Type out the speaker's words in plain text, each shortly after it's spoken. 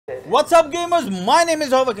What's up, gamers? My name is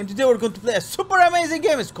Hovak, and today we're going to play a super amazing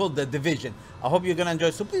game. It's called The Division. I hope you're gonna enjoy,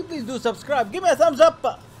 so please do subscribe, give me a thumbs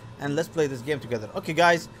up, and let's play this game together. Okay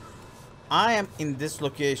guys, I am in this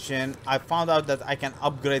location. I found out that I can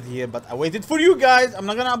upgrade here, but I waited for you guys. I'm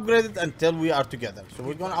not gonna upgrade it until we are together. So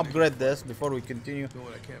we're gonna upgrade this before we continue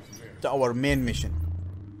to our main mission.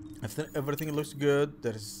 If everything looks good,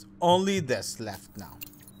 there's only this left now.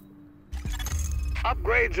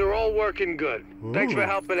 Upgrades are all working good. Ooh, thanks for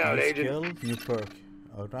helping out, new Agent. Skill, new perk.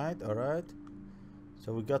 Alright, alright.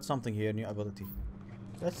 So we got something here, new ability.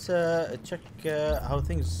 Let's check how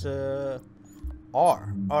things are.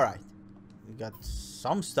 Alright. We got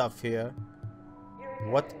some stuff here.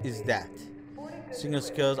 What is that? Single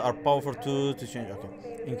skills are powerful tools to change.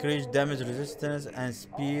 Okay. Increase damage resistance and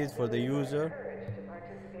speed for the user.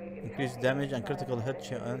 Increase damage and critical hit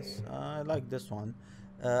chance. I like this one.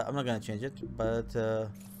 I'm not gonna change it, but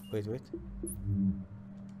wait.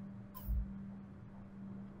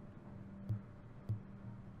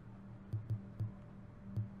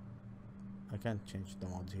 I can't change the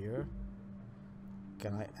mod here.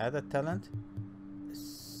 Can I add a talent? It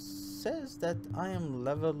says that I am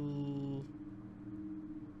level...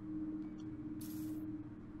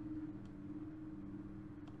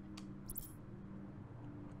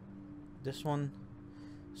 This one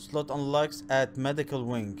slot unlocks at medical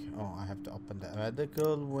wing. Oh, I have to open the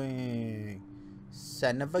medical wing.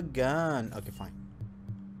 Son of a gun. Okay, fine.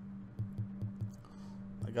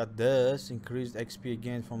 I got this. Increased XP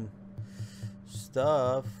again from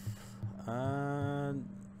stuff. And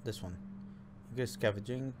this one. Increased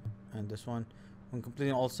scavenging. And this one. When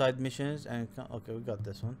completing all side missions. And okay, we got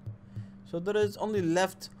this one. So there is only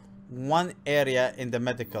left one area in the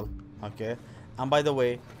medical. Okay. And by the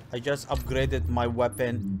way, I just upgraded my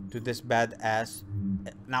weapon to this badass.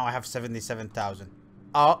 Now I have 77,000.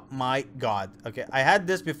 Oh my god. Okay, I had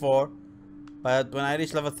this before, but when I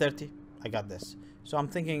reach level 30, I got this. So I'm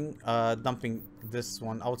thinking dumping this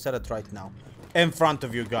one. I would set it right now in front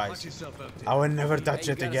of you guys. I will never touch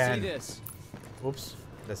it again. Oops.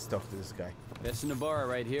 Let's talk to this guy. That's Navarra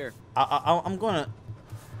right here. I'm gonna...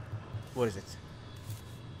 What is it?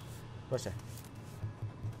 What's that?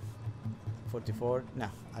 44. No,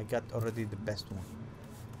 I got already the best one.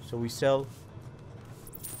 So we sell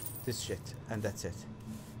this shit, and that's it.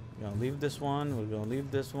 We're gonna leave this one. We're gonna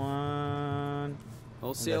leave this one.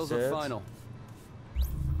 All sales are final.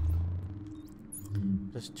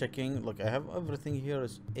 Just checking. Look, I have everything here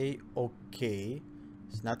is A-OK.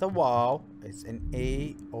 It's not a wow. It's an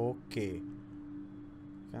A-OK.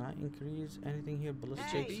 Can I increase anything here?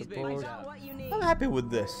 Ballistic support. I'm happy with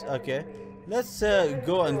this. Okay. Let's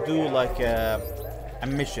go and do like a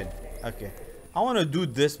mission. Okay. I want to do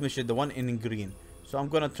this mission, the one in green. So I'm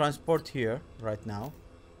going to transport here right now.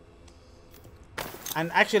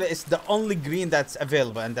 And actually, it's the only green that's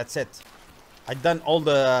available, and that's it. I've done all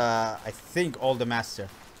the, I think, all the master.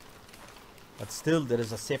 But still, there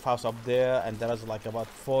is a safe house up there, and there is like about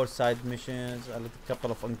 4 side missions, a couple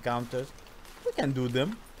of encounters. We can do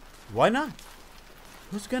them. Why not?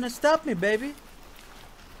 Who's gonna stop me, baby?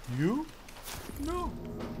 You? No.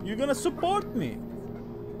 You're gonna support me.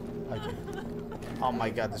 Okay. Oh my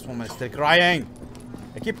god, this woman is still crying.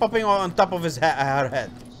 I keep popping on top of her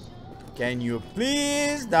head. Can you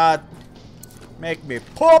please not make me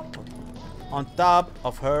pop on top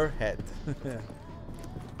of her head?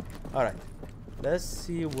 Alright. Let's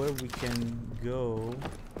see where we can go.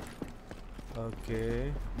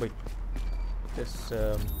 Okay. Wait. This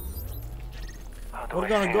we're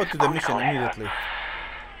gonna go to the mission immediately.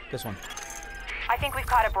 This one. I think we've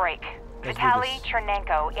caught a break. Vitaly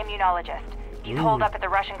Chernenko, immunologist. He's holed up at the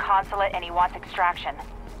Russian consulate and he wants extraction.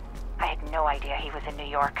 I had no idea he was in New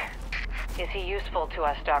York. Is he useful to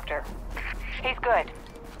us, Doctor? He's good.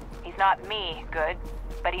 He's not me good,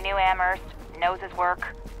 but he knew Amherst, knows his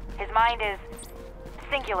work. His mind is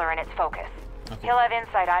singular in its focus. Okay. He'll have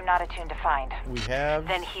insight I'm not attuned to find. We have...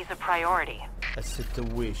 Then he's a priority. A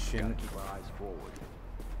situation.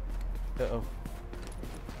 Uh-oh.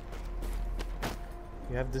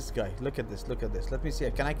 You have this guy. Look at this. Look at this. Let me see.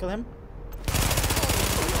 Can I kill him?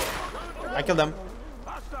 I killed him.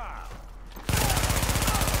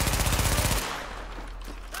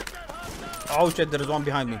 Oh shit, there is one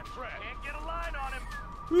behind me.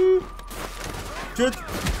 Woo. Shit.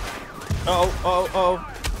 Oh.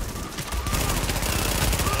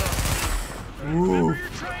 Woo.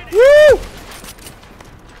 Woo.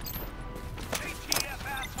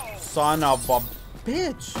 Son of a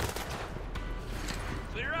bitch.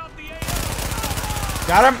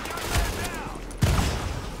 Got him.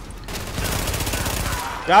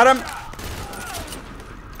 Got him.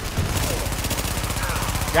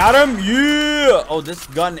 Got him! Yeah! Oh, this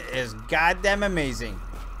gun is goddamn amazing.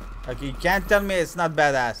 Okay, you can't tell me it's not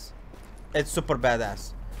badass. It's super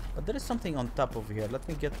badass. But there is something on top over here. Let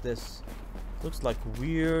me get this. Looks like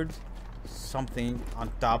weird something on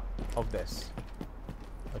top of this.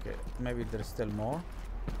 Okay, maybe there's still more.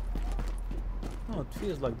 No, it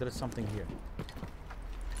feels like there is something here.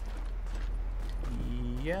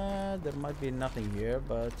 Yeah, there might be nothing here,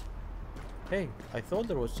 but hey, I thought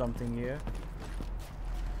there was something here.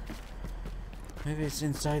 Maybe it's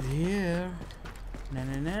inside here. Na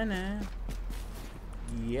na na na.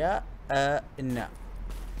 Yeah, no.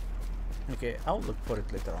 Okay, I'll look for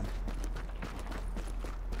it later on.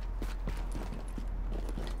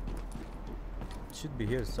 Should be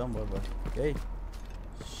here somewhere, but hey,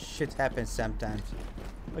 shit happens sometimes.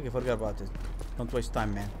 Okay, forget about it. Don't waste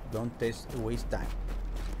time, man. Don't waste time.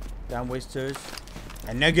 Time wasters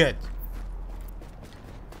and no good.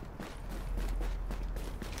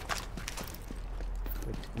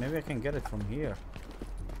 Wait, maybe I can get it from here.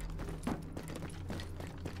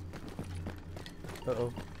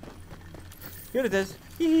 Uh-oh. Here it is.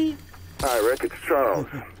 Hi, Rick. It's Charles.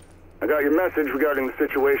 I got your message regarding the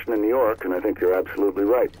situation in New York, and I think you're absolutely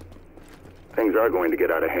right. Things are going to get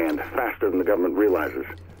out of hand, faster than the government realizes.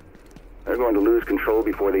 They're going to lose control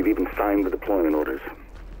before they've even signed the deployment orders.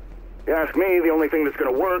 If you ask me, the only thing that's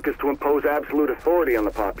going to work is to impose absolute authority on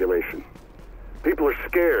the population. People are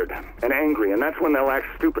scared and angry, and that's when they'll act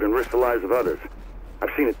stupid and risk the lives of others. I've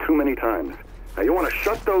seen it too many times. Now, you want to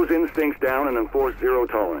shut those instincts down and enforce zero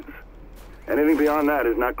tolerance. Anything beyond that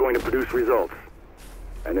is not going to produce results.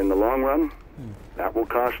 And in the long run, that will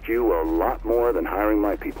cost you a lot more than hiring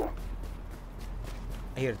my people.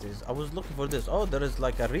 Here it is. I was looking for this. Oh, there is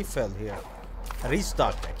like a refill here. A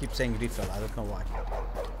restock. I keep saying refill. I don't know why.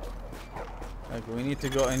 Okay, we need to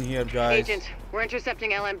go in here, guys. Agent, we're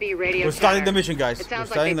intercepting LMB radio. We're starting the mission, guys. It sounds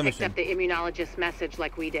We're like starting they the picked mission. up the immunologist's message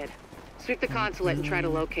like we did. Sweep the consulate and try to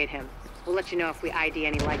locate him. We'll let you know if we ID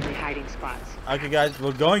any likely hiding spots. Okay, guys,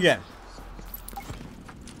 we're going in.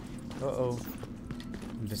 Uh-oh.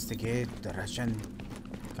 Investigate the Russian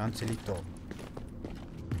Consulate. Is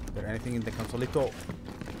there anything in the Consulate?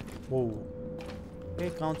 Whoa.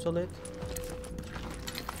 Hey, Consulate.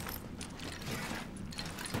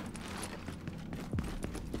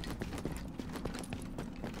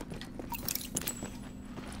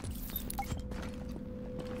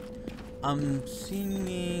 I'm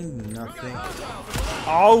seeing nothing.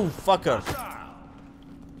 Oh, fucker.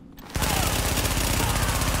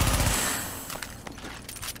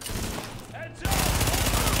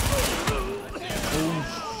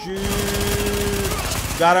 Oh,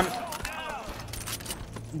 shit. Got him.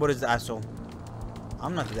 What is the asshole?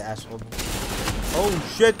 I'm not the asshole. Oh,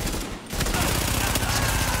 shit.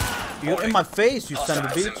 You're in my face, you son of a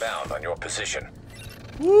bitch. Inbound on your position.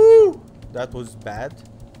 Woo! That was bad.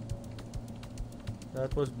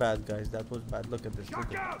 That was bad, guys. That was bad. Look at this.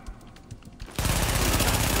 Look at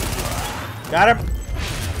Got him.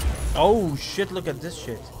 Oh shit! Look at this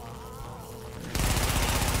shit.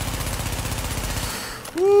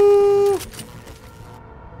 Woo!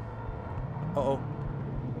 Uh oh.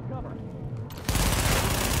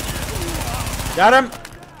 Got him.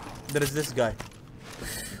 There is this guy.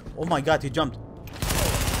 Oh my god! He jumped.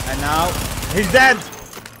 And now he's dead.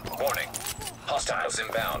 Warning. Hostiles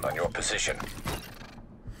inbound on your position.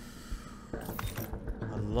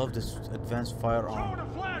 I love this advanced firearm.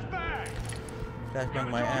 Flashbang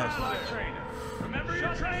my ass.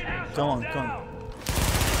 Come on, come on.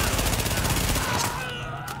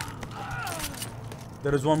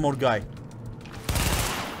 There is one more guy.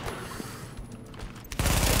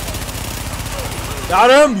 Got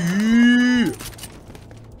him! Yeah.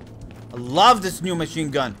 I love this new machine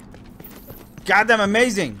gun. Goddamn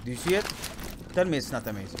amazing. Do you see it? Tell me it's not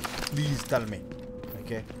amazing. Please tell me.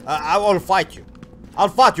 Okay? I will fight you. I'll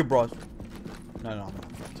fight you, bros. No, I'm not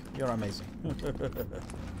fight you. You're amazing.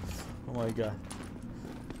 Oh my god.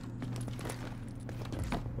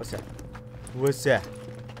 What's that? What's that?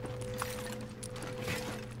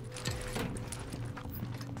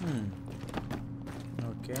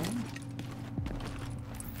 Okay.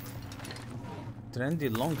 Trendy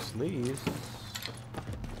long sleeves.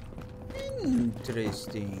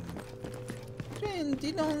 Interesting.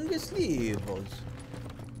 Trendy long sleeves.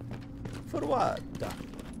 For what?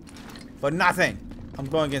 For nothing. I'm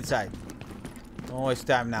going inside. Don't waste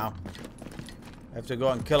time now. I have to go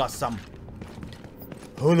and kill us some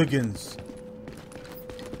hooligans.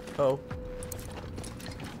 Oh.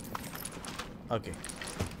 Okay.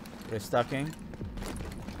 Restocking.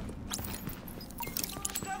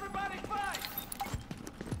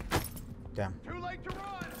 Damn. Too late to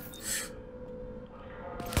run.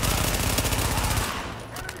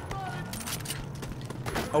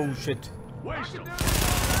 Oh shit.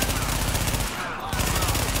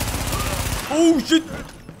 Oh shit!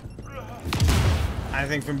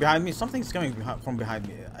 Anything from behind me? Something's coming from behind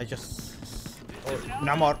me. I just... Oh,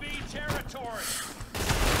 no more.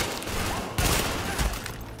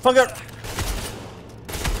 Fucker!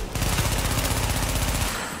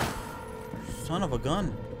 Son of a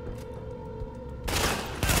gun.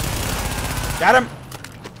 Got him!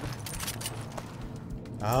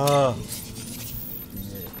 Ah.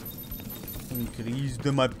 Yeah. Increased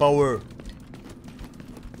my power.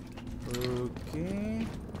 Okay.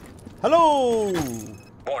 Hello!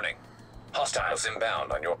 Warning. Hostiles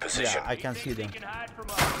inbound on your position. Yeah, I can see them.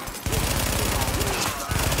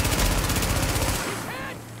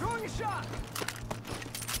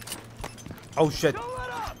 Oh shit.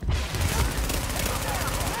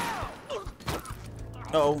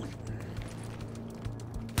 Uh-oh.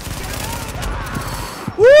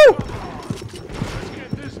 Woo! Let's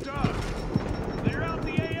get this done. Clear out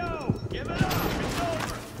the AO. Give it up. It's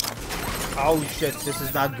over. Oh shit, this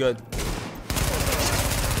is not good.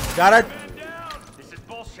 Got it? Man down. This is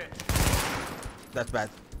bullshit. That's bad.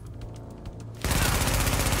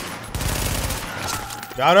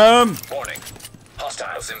 Got him! Warning.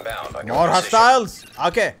 Hostiles inbound on your More position. hostiles?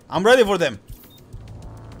 Okay, I'm ready for them.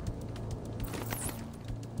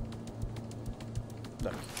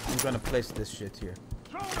 Look, I'm gonna place this shit here.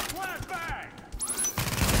 Throw in a flashbang.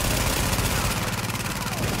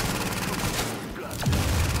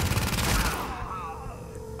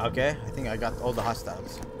 Okay, I think I got all the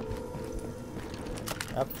hostiles.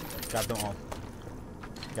 Yep, got them all.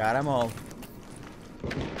 Got them all.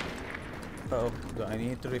 Uh-oh, do I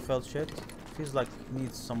need to refill shit? Feels like it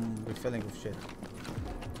needs some refilling of shit.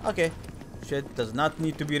 Okay, shit does not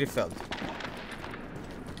need to be refilled.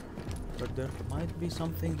 But there might be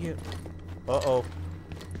something here. Uh-oh.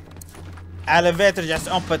 Elevator just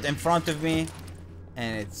opened in front of me.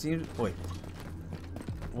 And it seems... Wait.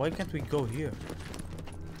 Why can't we go here?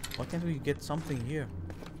 Why can't we get something here?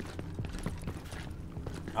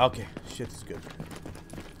 Okay, shit is good.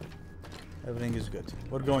 Everything is good.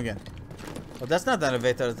 We're going in. Oh, that's not an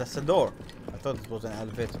elevator, that's a door. I thought it was an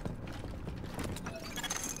elevator.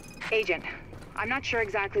 Agent, I'm not sure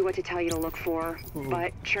exactly what to tell you to look for,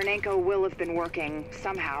 but Chernenko will have been working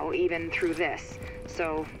somehow, even through this.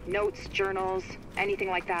 So, notes, journals, anything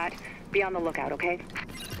like that, be on the lookout, okay?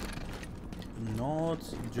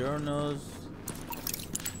 Notes, journals.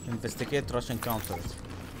 Investigate Russian consulate.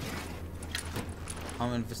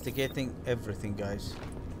 I'm investigating everything, guys.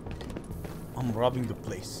 I'm robbing the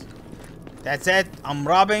place. That's it. I'm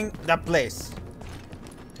robbing the place.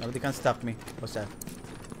 Nobody can stop me. What's that?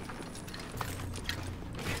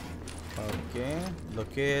 Okay.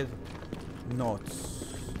 Locate notes.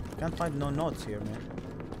 Can't find no notes here, man.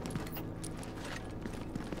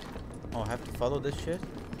 Oh, I have to follow this shit?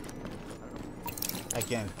 I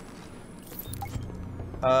can.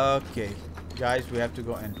 Okay. Guys, we have to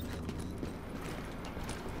go in.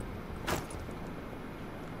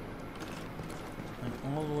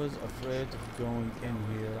 I'm always afraid of going in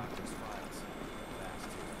here.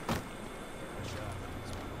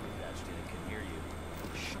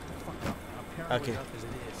 Okay.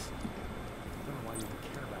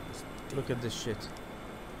 Look at this shit.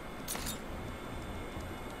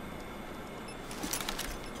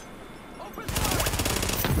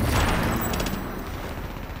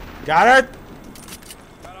 Got it?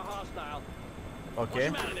 Got a hostile. Okay.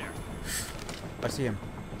 Push him out of there. I see him.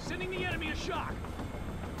 Sending the enemy a shock.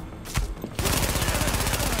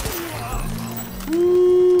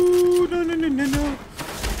 Ooh, no, no, no, no, no.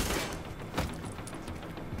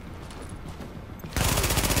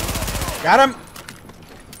 Got him.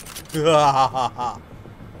 Do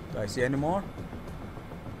I see any more?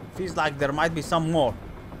 Feels like there might be some more.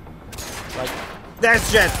 Like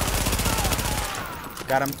this shit.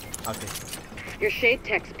 Got him. Okay. Your shade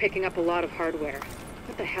tech's picking up a lot of hardware.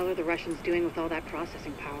 What the hell are the Russians doing with all that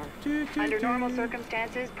processing power? Under normal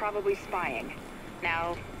circumstances, probably spying.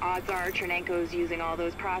 Now, odds are Chernenko's using all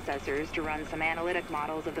those processors to run some analytic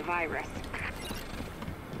models of the virus.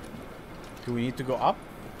 Do we need to go up?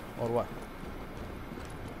 Or what?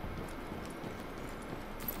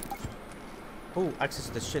 Oh, access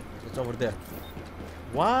the shit. It's over there.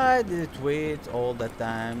 Why did it wait all that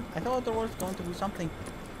time? I thought there was going to be something.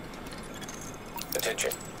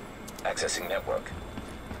 Attention. Accessing network.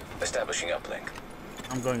 Establishing uplink.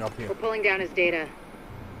 I'm going up here. We're pulling down his data.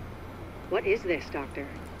 What is this, Doctor?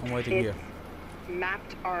 I'm waiting here.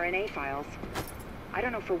 Mapped RNA files. I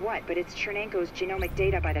don't know for what, but it's Chernenko's genomic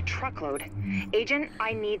data by the truckload. Agent,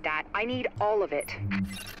 I need that. I need all of it.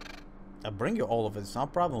 I'll bring you all of it. It's not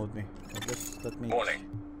a problem with me. Okay. Just let me. Warning.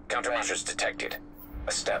 Countermeasures detected.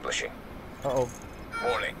 Establishing. Uh-oh.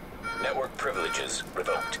 Warning. Network privileges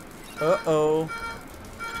revoked. Uh-oh.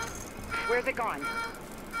 Where's it gone?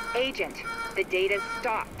 Agent, the data's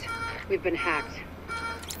stopped. We've been hacked.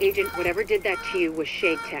 Agent, whatever did that to you was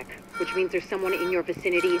Shade Tech, which means there's someone in your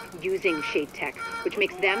vicinity using Shade Tech, which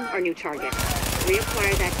makes them our new target.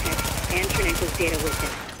 Reacquire that tech and Chernenko's data with him,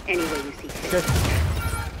 any way you see fit.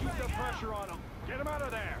 Keep the pressure on him. Get him out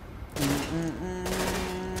of there.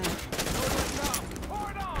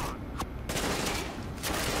 Hold on.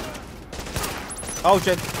 Oh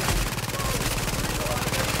shit.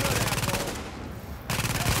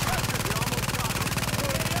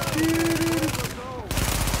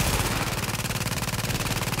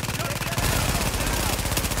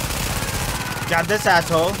 Got this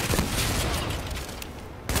asshole.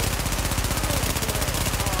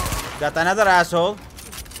 Got another asshole.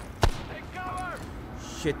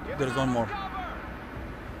 Shit, there's one more.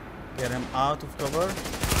 Get him out of cover.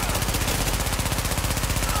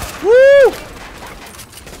 Woo!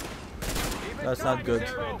 That's not good.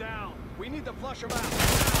 We need to flush him out.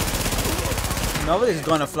 Nobody's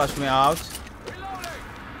gonna flush me out.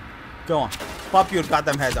 Go on. Pop your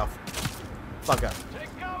goddamn head off. Fucker.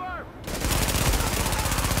 Take cover.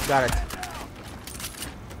 Got it.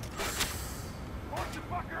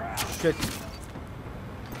 Shit.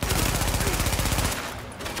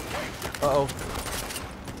 Uh-oh.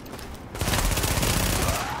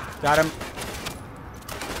 Got him.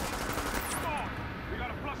 We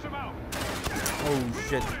gotta flush him out. Oh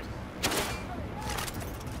shit.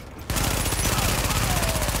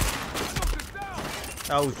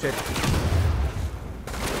 Oh shit.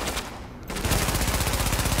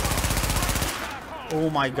 Oh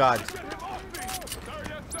my god.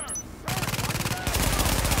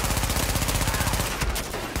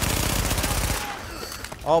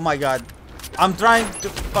 Oh my god. I'm trying to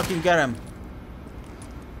fucking get him.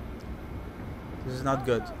 This is not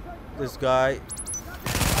good. This guy.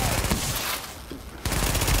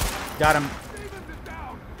 Got him.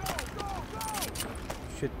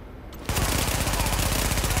 Shit.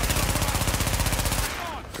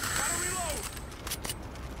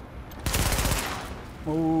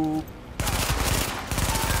 Ooh.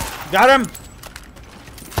 Got him!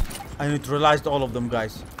 I neutralized all of them,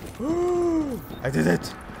 guys. I did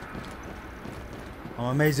it! I'm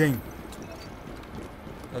amazing.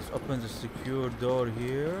 Let's open the secure door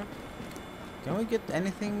here. Can we get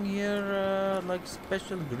anything here, like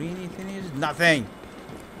special greeny thingies? Nothing!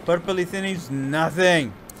 Purpley thingies?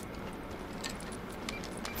 Nothing!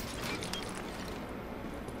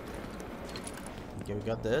 Okay, we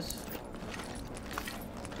got this.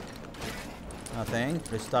 Nothing.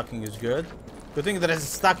 Restocking is good. Good thing that it's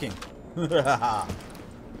stocking.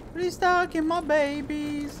 Restocking my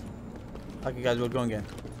babies. Okay, guys, we're going in. Is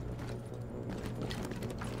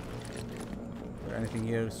there anything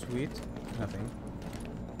here sweet? Nothing.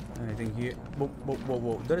 Anything here? Whoa, whoa, whoa,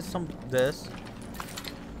 whoa. There is some. This.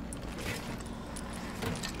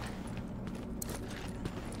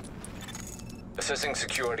 Assessing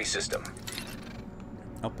security system.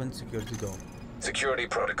 Open security door. Security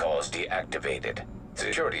protocols deactivated.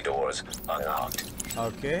 Security doors unlocked.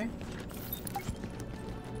 Okay.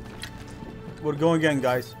 We're going in,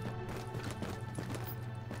 guys.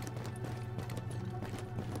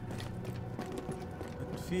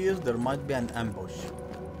 It feels there might be an ambush.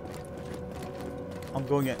 I'm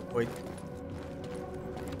going in. Wait.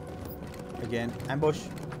 Again, ambush.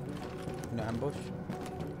 No ambush.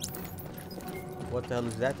 What the hell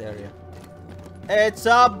is that area? It's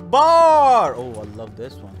a bar! Oh, I love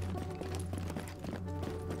this one.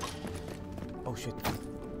 Oh shit.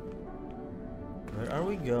 Where are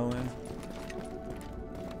we going?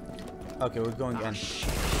 Okay, we're going in.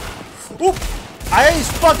 Oop! I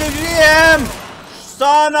fucking him!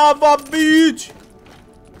 Son of a bitch!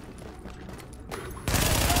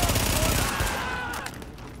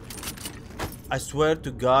 I swear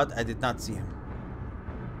to God, I did not see him.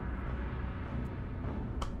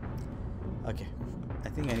 Okay, I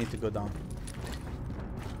think I need to go down.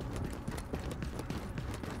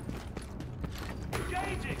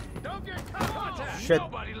 Engaging. Don't get caught. Shit.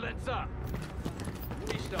 Nobody lets up.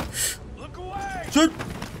 Look away. Shit!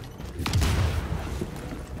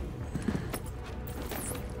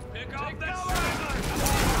 Pick up that straggler.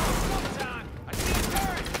 I see a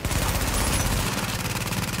turret.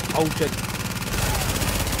 Oh shit.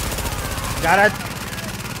 Got it.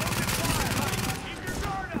 Keep your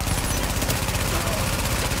guard up.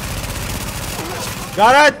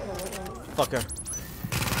 Got it! Fucker.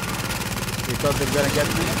 You thought they were gonna get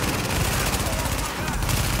me?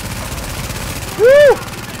 Woo!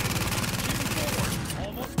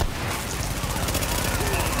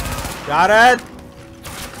 Got it.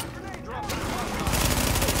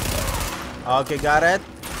 Okay, got it.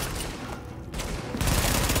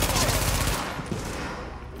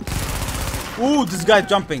 Ooh, this guy's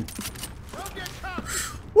jumping.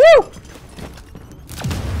 Woo!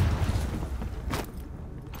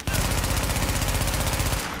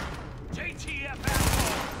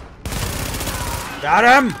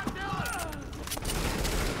 Got him!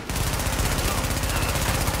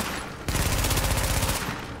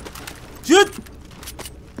 Shoot!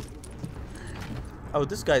 Oh,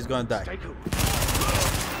 this guy's gonna die.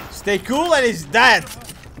 Stay cool and he's dead.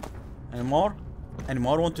 Any more? Any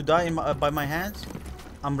more want to die in by my hands?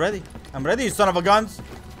 I'm ready. I'm ready, you son of a guns.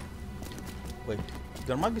 Wait,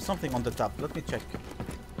 there might be something on the top. Let me check.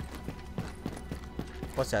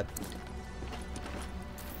 What's that?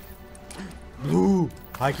 Blue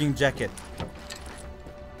hiking jacket.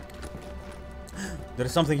 There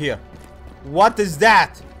is something here. What is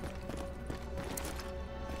that?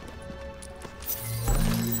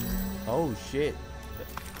 Oh shit.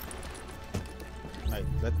 Right,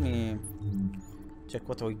 let me check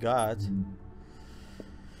what we got.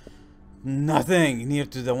 Nothing near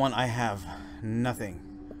to the one I have. Nothing.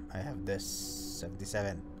 I have this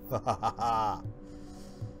 77. I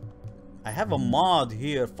have a mod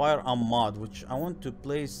here, firearm mod, which I want to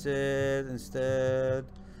place it instead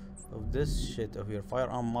of this shit over here.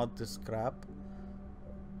 Firearm mod, this crap.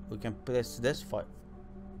 We can place this fire.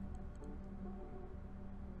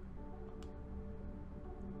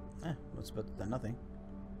 That's better than nothing.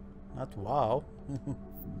 Not wow.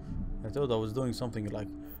 I thought I was doing something like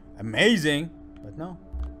amazing, but no.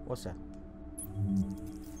 What's that?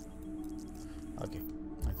 Okay,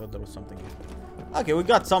 I thought there was something here. Okay, we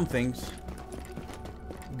got some things.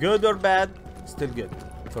 Good or bad, still good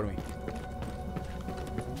for me.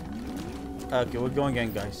 Okay, we're going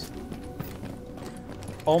in, guys.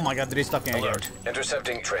 Oh my god, they're stuck in again. Alert.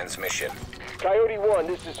 Intercepting transmission. Coyote 1,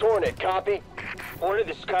 this is Hornet. Copy? Hornet,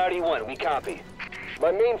 this is Coyote 1. We copy.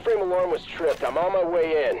 My mainframe alarm was tripped. I'm on my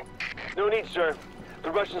way in. No need, sir.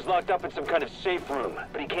 The Russian's locked up in some kind of safe room,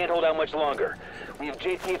 but he can't hold out much longer. We have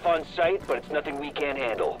JTF on site, but it's nothing we can't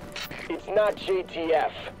handle. It's not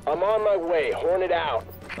JTF. I'm on my way. Hornet out.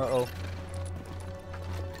 Uh-oh.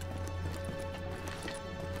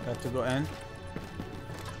 Got to go in.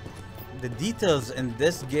 The details in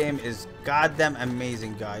this game is goddamn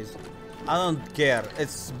amazing, guys. I don't care.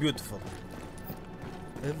 It's beautiful.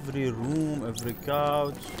 Every room, every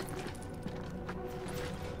couch.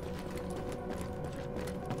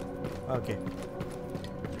 Okay.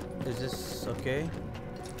 Is this okay?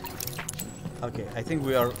 Okay, I think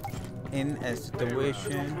we are in a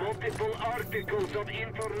situation. Multiple articles of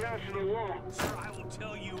international law. Sir, I will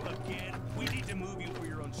tell you again, we need to move you for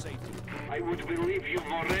your own safety. I would believe you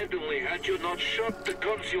more readily had you not shot the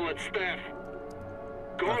consulate staff.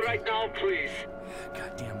 Go right now, please.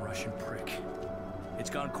 Goddamn Russian prick. It's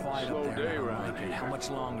gone quiet up there. How much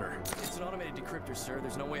longer? It's an automated decryptor, sir.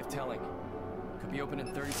 There's no way of telling. Could be open in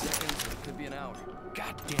 30 seconds, or it could be an hour.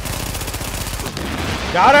 Goddamn.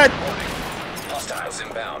 Got it! Hostiles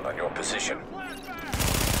inbound on your position.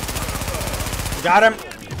 Got him!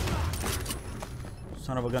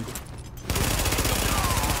 Son of a gun.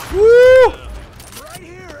 Woo! Right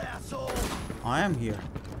here, asshole. I am here.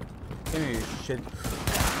 Give me your shit.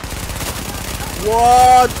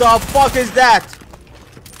 What the fuck is that?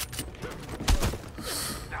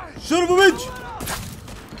 Son of a bitch!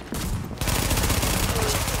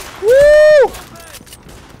 Woo!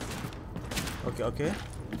 Okay, okay.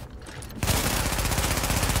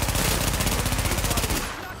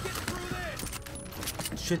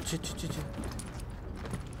 Shit.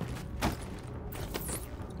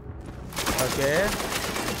 Okay.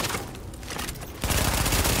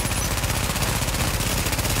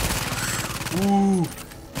 Ooh.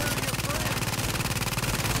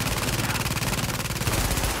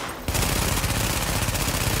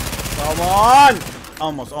 Come on!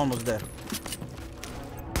 Almost there.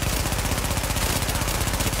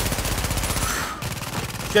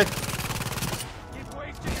 Shit. Keep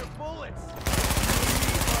wasting your bullets.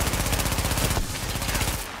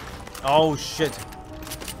 Oh shit.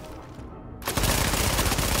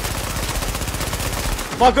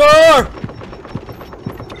 Fucker!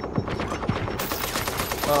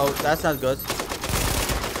 Uh-oh, that's not good.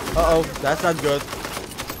 Uh-oh, that's not good.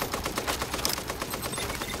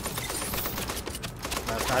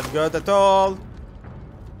 That's not good at all.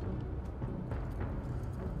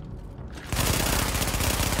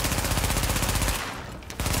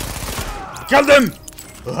 Kill them!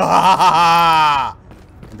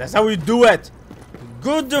 That's how we do it.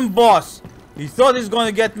 Good boss. He thought he's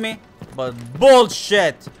gonna get me, but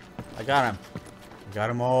bullshit. I got him. Got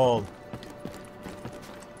them all.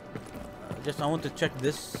 I want to check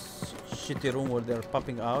this shitty room where they're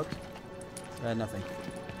popping out. Nothing.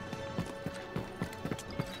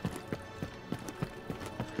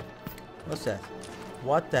 What's that?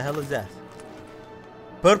 What the hell is that?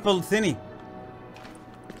 Purple thingy.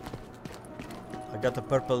 I got the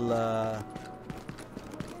purple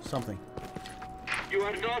something. You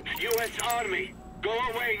are not U.S. Army. Go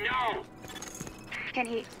away now. Can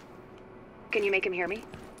you make him hear me?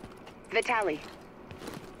 Vitaly,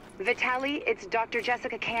 it's Dr.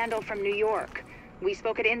 Jessica Candle from New York. We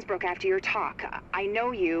spoke at Innsbruck after your talk. I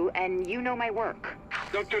know you, and you know my work.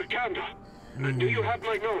 Dr. Candle, do you have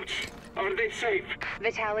my notes? Are they safe?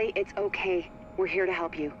 Vitaly, it's okay. We're here to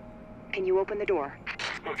help you. Can you open the door?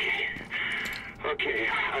 Okay. Okay.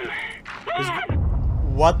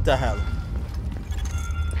 What the hell?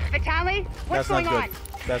 Vitaly, what's going on?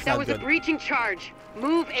 That was a breaching charge.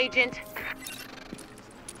 Move, agent.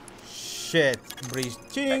 Shit,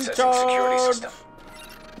 breaching Accessing charge. security system.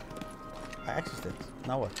 I accessed it.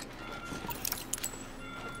 Now what?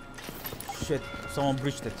 Shit, someone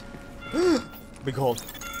breached it. Big hole.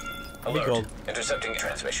 Alert. Big hole. Intercepting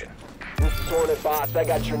transmission. This is Hornet, boss. I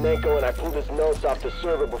got Chernenko and I pulled his notes off the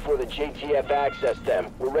server before the JTF accessed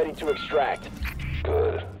them. We're ready to extract.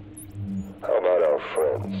 Good. How about our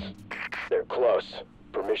friends? They're close.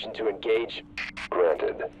 Permission to engage?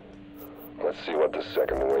 Granted. Let's see what the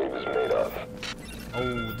second wave is made of.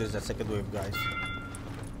 Oh, there's a second wave, guys.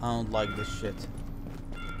 I don't like this shit.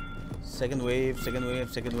 Second wave,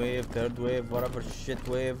 third wave, whatever shit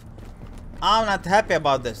wave. I'm not happy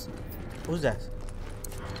about this. Who's that?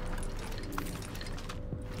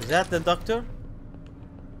 Is that the doctor?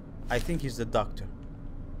 I think he's the doctor.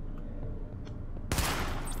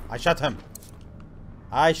 I shot him.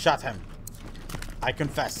 I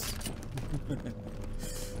confess.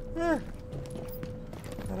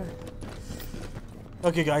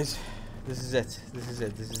 Okay, guys. This is it.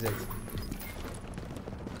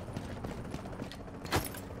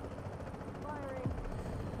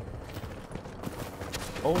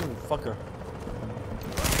 Oh, fucker.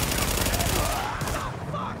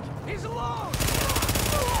 He's alone.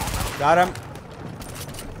 Got him.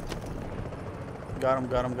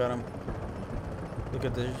 Look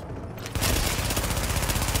at this.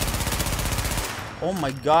 Oh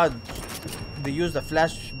my god. They used a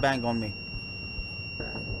flashbang on me.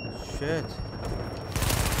 Shit.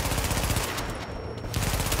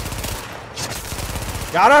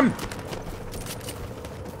 Got him!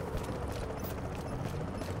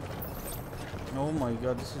 Oh my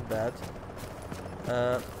god, this is bad.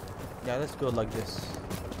 Yeah, let's go like this.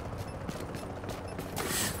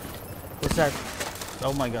 What's that?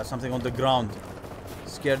 Oh my god, something on the ground.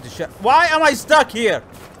 Scared the shit. Why am I stuck here?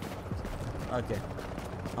 Okay.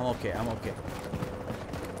 I'm okay.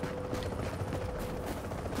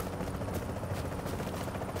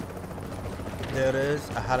 There is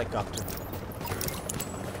a helicopter.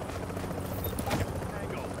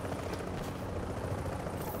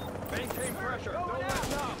 Maintain pressure. Don't let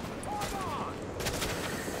up. Hold on.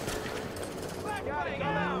 Got it.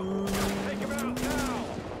 Come out. Take him out now.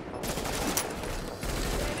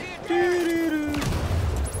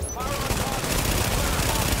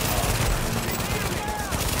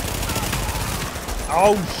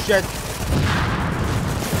 Oh shit.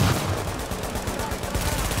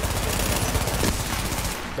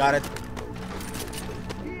 Got it.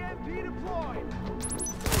 EMP deployed.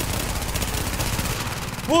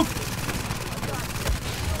 Whoop.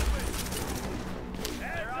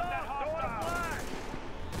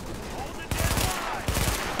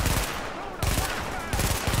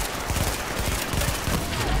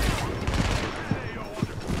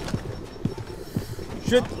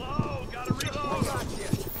 Shit.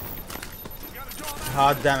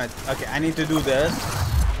 Oh damn it. Okay, I need to do this.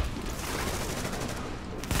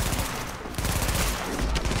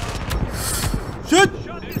 Shit!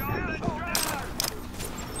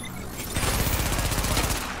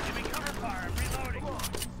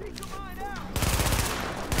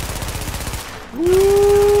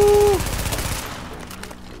 Woo!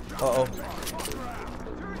 Uh-oh.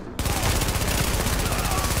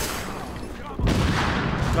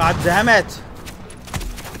 God damn it!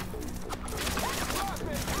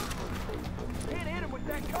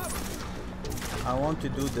 I want to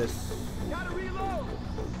do this.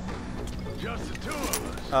 Just the two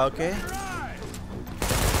of us. Okay.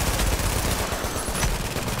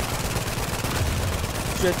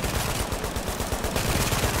 Shit.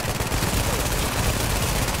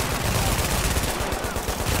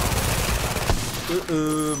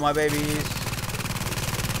 My babies.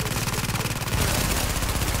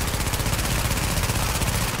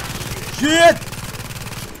 shit!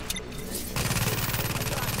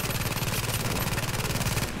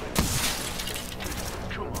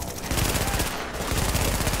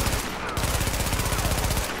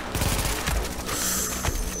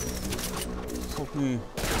 Fuck me.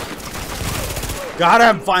 Got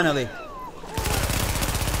him finally.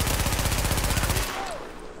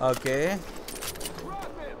 Okay.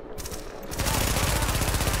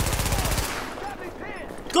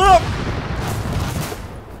 Go!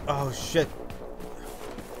 Oh shit.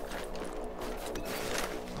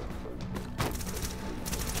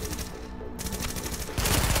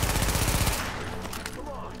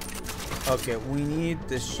 Okay, we need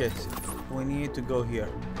this shit. We need to go here.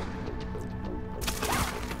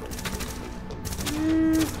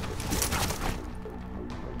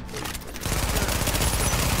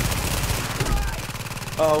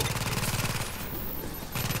 Oh.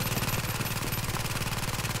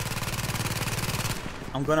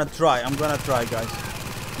 I'm gonna try, guys.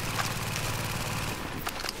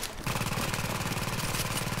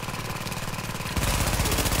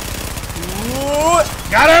 Ooh,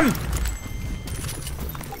 got him!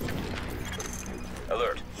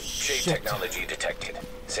 Alert. Shade technology detected.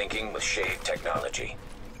 Syncing with Shade technology.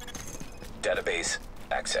 Database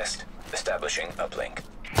accessed. Establishing uplink.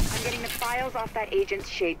 I'm getting the files off that agent's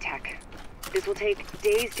Shade tech. This will take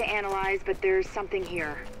days to analyze, but there's something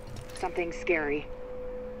here. Something scary.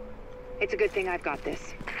 It's a good thing I've got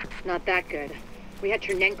this. Not that good. We had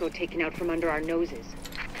Chernenko taken out from under our noses.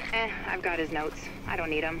 I've got his notes. I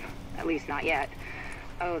don't need them. At least not yet.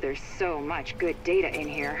 Oh, there's so much good data in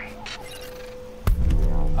here.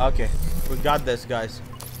 Okay, we got this, guys.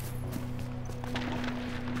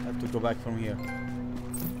 Have to go back from here.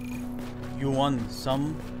 You won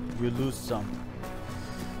some, you lose some.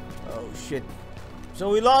 Oh shit.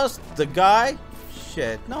 So we lost the guy?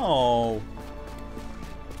 Shit, no.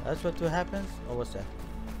 That's what happens? Oh, what's that?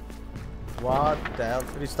 What the hell?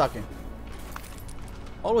 Restocking.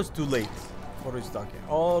 Always too late for restocking.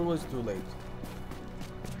 Always too late.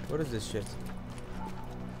 What is this shit?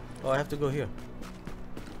 Oh, I have to go here.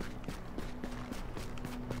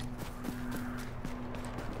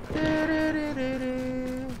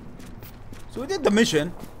 So we did the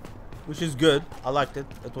mission, which is good. I liked it.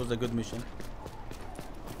 It was a good mission.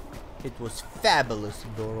 It was fabulous,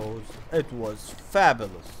 bros. It was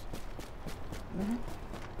fabulous.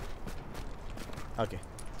 Okay.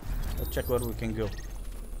 Let's check where we can go.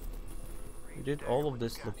 We did all of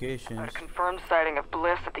this locations. A confirmed sighting of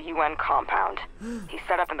Bliss at the UN compound. He's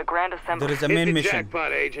set up in the Grand Assembly. There is a main mission.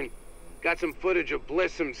 Jackpot, Agent. Got some footage of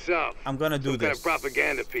Bliss himself. I'm gonna do this. Kind of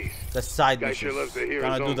propaganda piece. The side Guy mission. sure loves to hear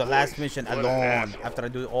Gonna his do own the last voice. mission What an alone. asshole. After I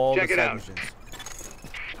do all Check the it side out. missions.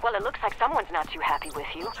 Well, it looks like someone's not too happy with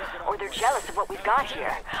you, or they're jealous of what we've got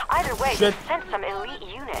here. Either way, Shit. they've sent some elite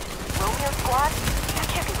unit. Romeo Squad? That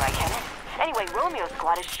can't be right, can it? Anyway, Romeo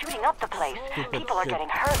Squad is shooting up the place. Stupid People are shit. getting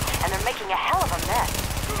hurt, and they're making a hell of a mess.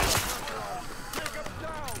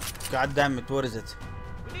 God damn it, what is it?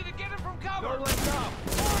 We need to get him from cover. Don't let go.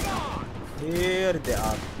 Hold on. Here they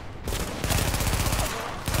are.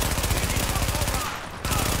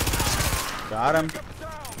 Got him.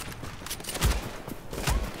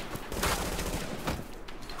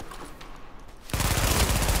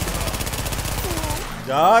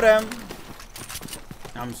 Got him.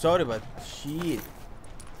 I'm sorry, but shit.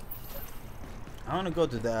 I want to go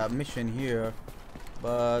to the mission here,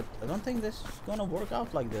 but I don't think this is gonna work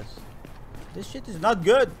out like this. This shit is not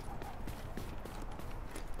good.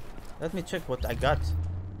 Let me check what I got.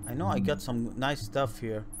 I know I got some nice stuff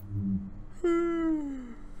here.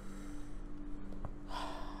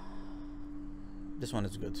 This one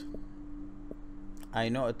is good. I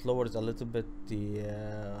know it lowers a little bit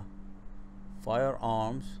the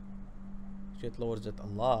firearms. It lowers it a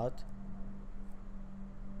lot.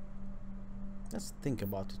 Let's think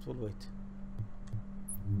about it. We'll wait.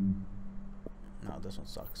 No, this one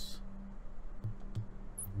sucks.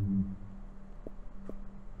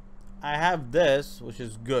 I have this, which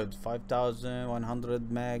is good.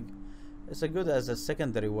 5,100 mag. It's a good as a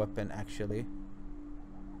secondary weapon, actually.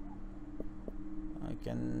 I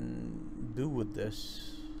can do with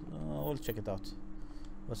this. We'll check it out.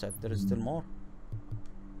 What's that? There is still more.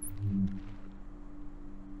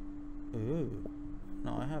 Ooh.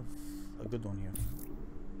 No, I have a good one here.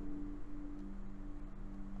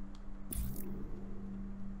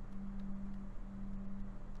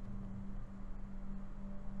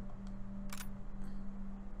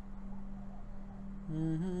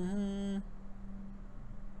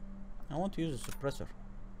 I want to use a suppressor.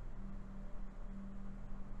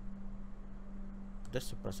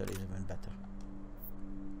 This suppressor is even better.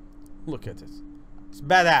 Look at it. It's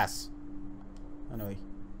badass. Anyway,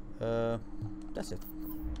 that's it.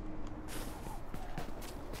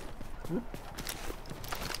 Whoop.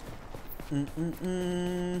 This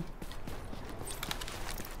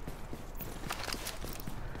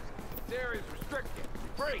area is restricted.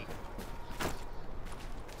 Free.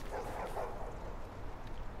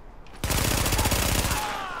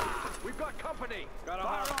 We've got company. Got a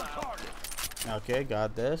hard target. Okay,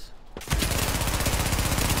 got this.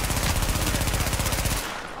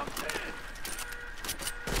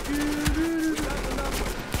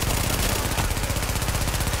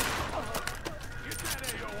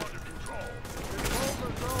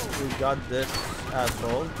 We got this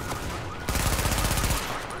asshole.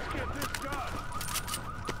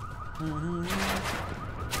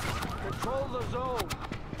 Control the zone.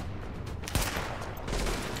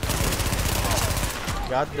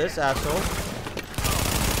 Got this asshole.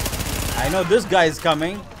 I know this guy is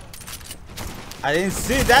coming. I didn't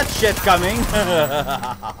see that shit coming.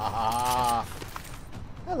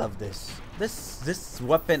 I love this. This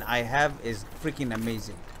weapon I have is freaking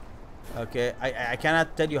amazing. Okay, I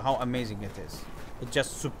cannot tell you how amazing it is. It's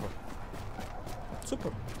just super.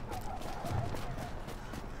 Super.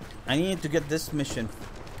 I need to get this mission.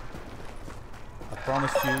 I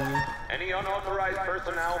promise you. Any unauthorized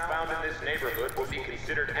personnel found in this neighborhood will be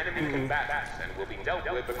considered enemy combatants and will be dealt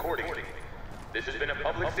with accordingly. This has been a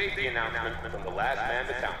public safety announcement from the last man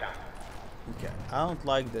to town. Okay, I don't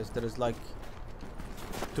like this. There is like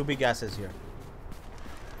two big asses here.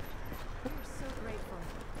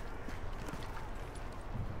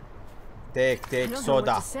 Take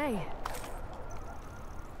soda.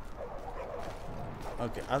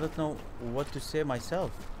 Okay, I don't know what to say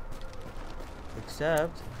myself.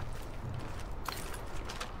 Except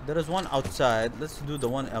there is one outside. Let's do the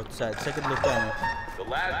one outside. Second lieutenant. The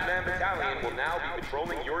last man battalion will now be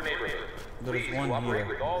patrolling your neighborhood. There is Please one cooperate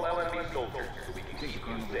here. with all LMB soldiers so we can keep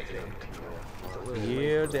you safe.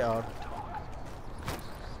 Here they are.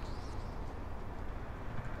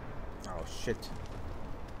 Oh shit.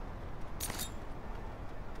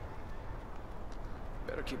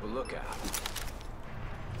 Better keep a lookout.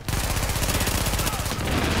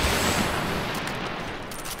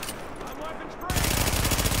 I'm weapons free.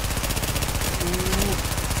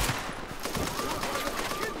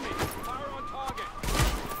 Fire on target.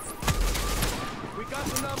 We got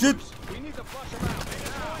the numbers. Shit. We need to flush them out.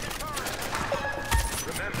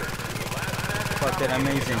 Remember, the last man Fucking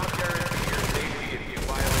amazing. will not guarantee your safety if you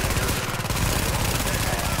violate your...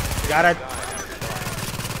 Got it.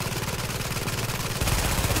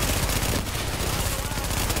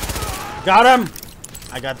 Got him!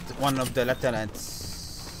 I got one of the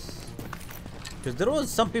lieutenants. Because there was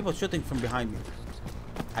some people shooting from behind me.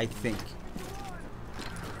 I think.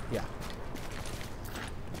 Yeah.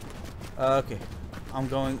 Okay. I'm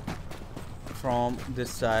going from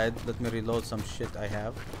this side. Let me reload some shit I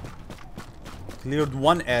have. Cleared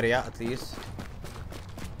one area at least.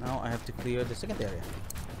 Now I have to clear the second area.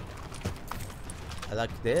 I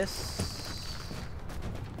like this.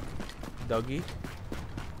 Doggy.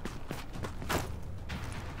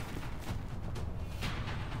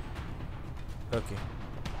 Okay.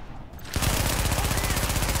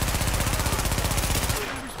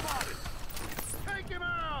 Take him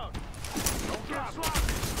out. Don't get sloppy.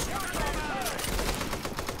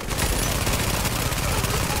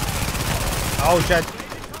 Oh shit.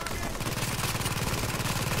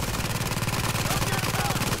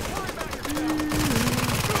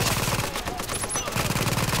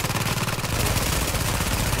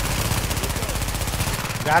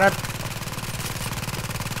 Got it.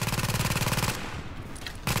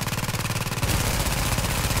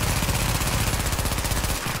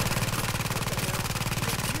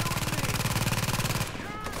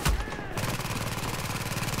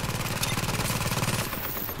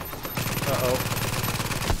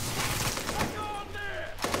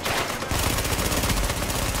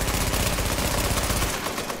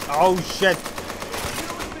 Oh shit.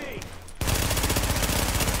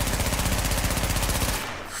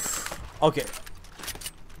 Okay.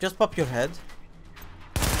 Just pop your head.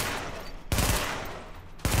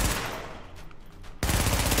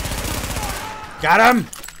 Got him!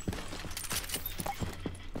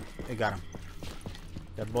 I got him.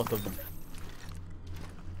 Got both of them.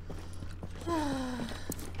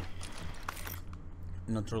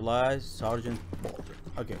 Neutralize Sergeant Baldwin.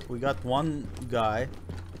 Okay, we got one guy.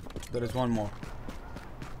 There is one more.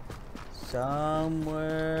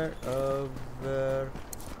 Somewhere over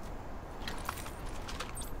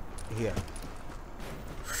here.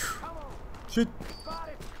 Shit.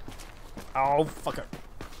 Oh, fucker.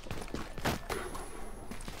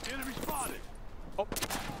 Enemy spotted. Oh.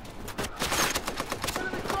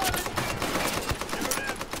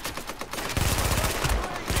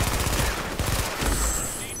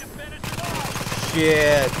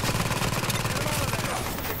 shit.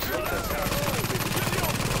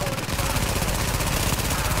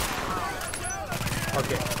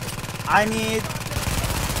 Okay. I need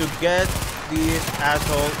to get these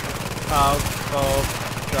assholes out of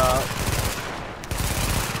the...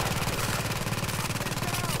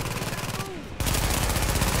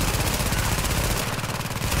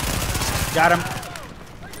 Got him.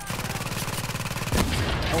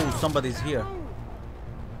 Oh, somebody's here.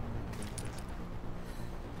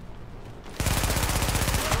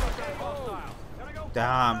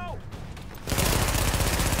 Damn.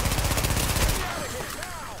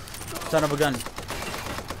 Son of a gun.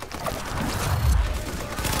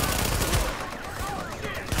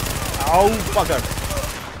 Oh, fucker.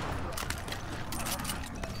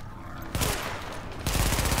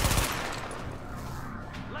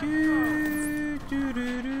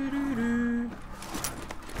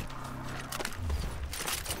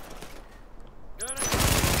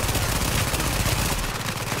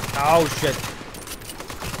 Oh shit.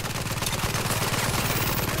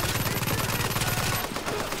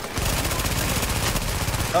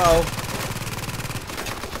 Uh-oh.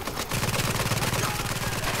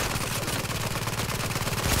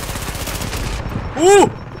 Ooh!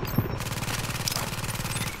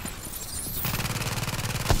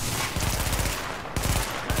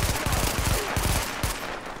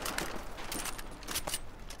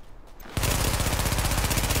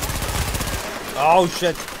 Oh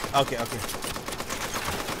shit. Okay, okay.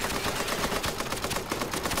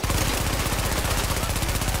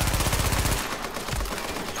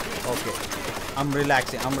 Okay. I'm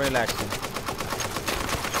relaxing. I'm relaxing.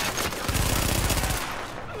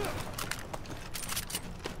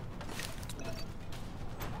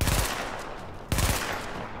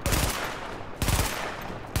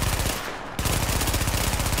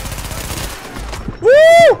 Woo!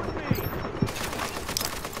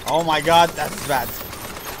 Oh my god, that's bad.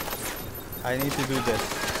 I need to do this.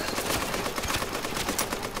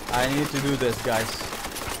 I need to do this, guys.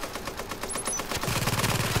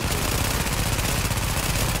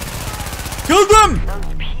 Kill them! Those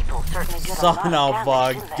people certainly did a lot Son of of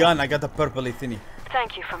a damage, gun. I got the purpley thingy.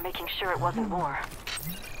 Thank you for making sure it wasn't more.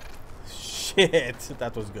 Shit,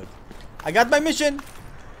 that was good. I got my mission.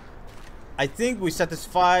 I think we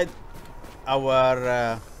satisfied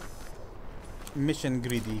our mission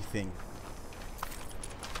greedy thing.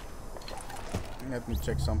 Let me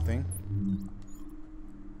check something.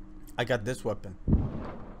 I got this weapon,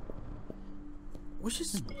 which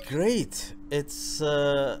is great. It's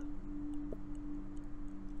the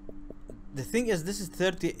thing is, this is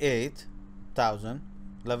 38,000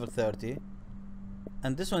 level 30,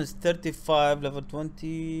 and this one is 35 level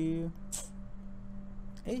 28.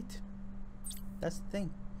 That's the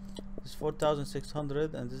thing. This is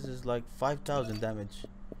 4,600 and this is like 5,000 damage.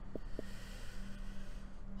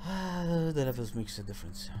 The levels makes a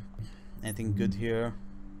difference. Anything good here?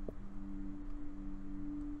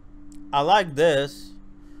 I like this,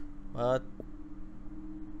 but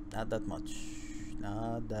not that much.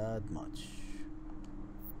 Not that much.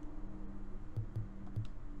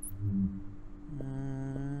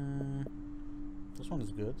 This one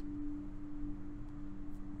is good,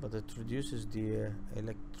 but it reduces the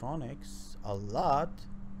electronics a lot.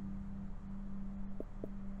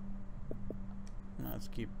 Let's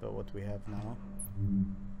keep what we have now.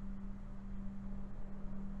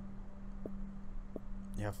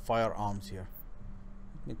 You have firearms here.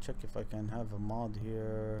 Let me check if I can have a mod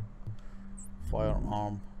here.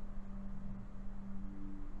 Firearm.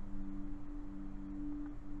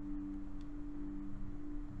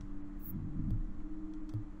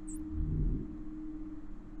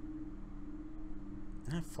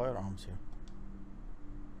 I have firearms here.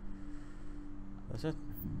 That's it.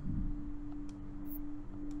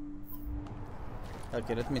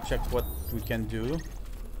 Okay, let me check what we can do.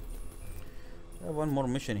 I have one more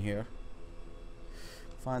mission here.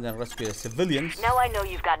 Find and rescue the civilians. Now I know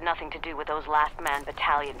you've got nothing to do with those last man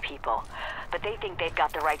battalion people, but they think they've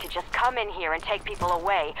got the right to just come in here and take people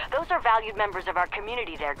away. Those are valued members of our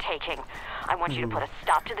community they're taking. I want you to put a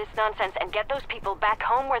stop to this nonsense and get those people back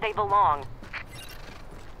home where they belong.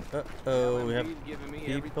 Uh-oh, we have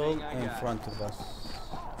people in front of us.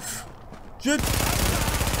 Shit!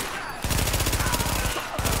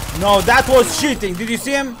 No, that was cheating. Did you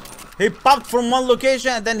see him? He popped from one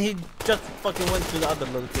location and then he just fucking went to the other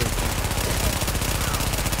location.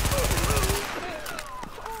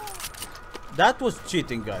 That was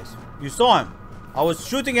cheating, guys. You saw him. I was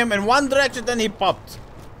shooting him in one direction, then he popped.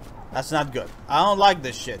 That's not good. I don't like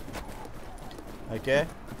this shit. Okay?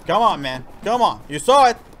 Come on, man. Come on. You saw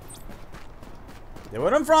it. They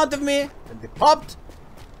were in front of me, and they popped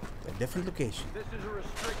to a different location. This is a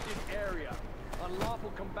restricted area.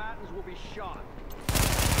 Unlawful combatants will be shot.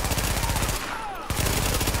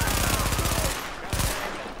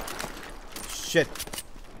 Shit.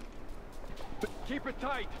 Keep it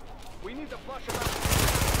tight. We need to flush them out.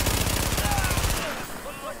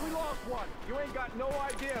 Looks like we lost one. You ain't got no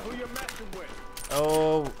idea who you're messing with.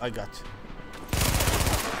 Oh, I got.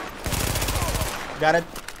 Got it.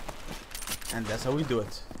 And that's how we do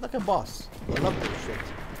it. Like a boss. I love this shit.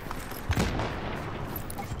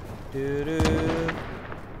 Doo-doo.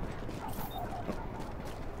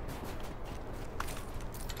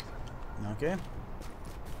 Okay.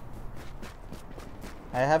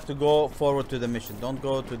 I have to go forward to the mission. Don't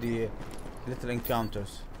go to the little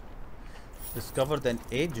encounters. Discovered an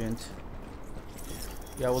agent.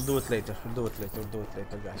 Yeah, we'll do it later. We'll do it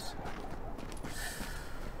later, guys.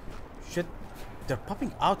 Shit. They're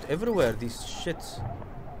popping out everywhere, these shits.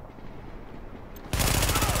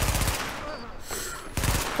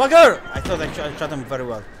 Fucker! I thought I shot him very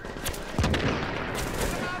well.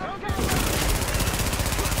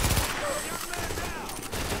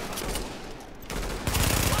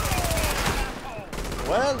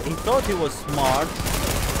 Well, he thought he was smart.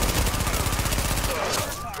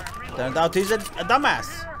 Turned out he's a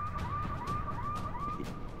dumbass.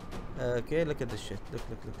 Okay, look at this shit. Look.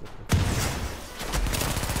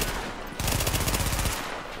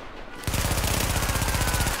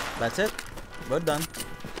 That's it. We're done.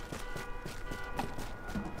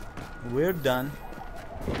 We're done.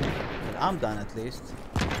 Well, I'm done at least.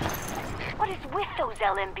 What is with those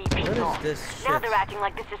LMB people? What is this shit? Now they're acting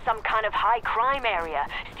like this is some kind of high crime area,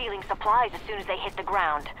 stealing supplies as soon as they hit the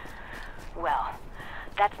ground. Well,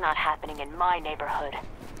 that's not happening in my neighborhood.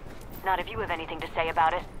 Not if you have anything to say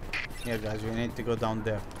about it. Yeah, guys, we need to go down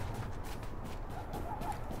there.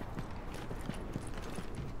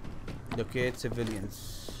 Locate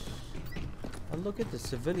civilians. I'll look at the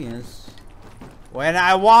civilians when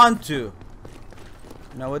I want to.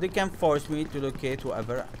 Nobody can force me to locate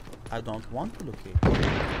whoever I don't want to locate.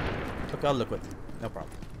 Okay, I'll look with it. No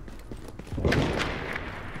problem.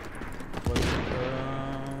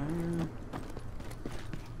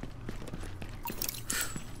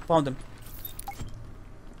 Found them.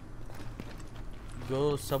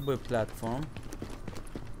 Go subway platform.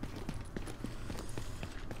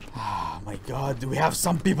 Oh my god, do we have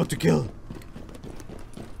some people to kill?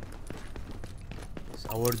 It's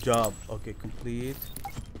our job. Okay, complete.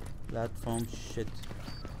 Platform shit.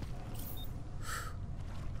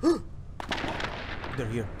 They're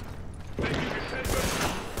here.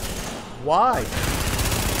 Why?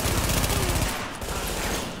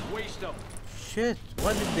 Waste them. Shit,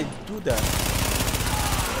 why did they do that?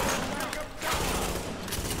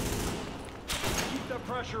 Keep the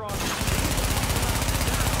pressure on.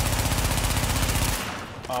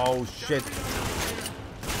 Oh shit.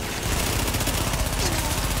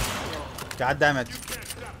 God damn it.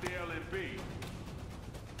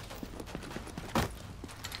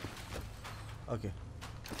 Okay.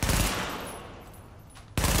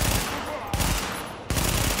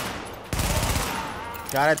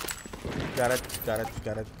 Got it. Got it.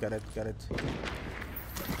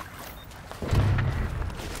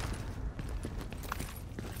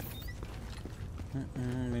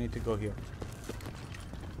 We need to go here.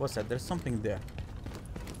 What's that? There's something there.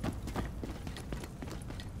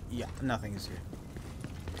 Yeah, nothing is here.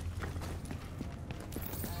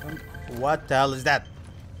 What the hell is that?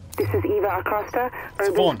 This is Eva Acosta,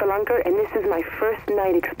 urban spelunker, and this is my first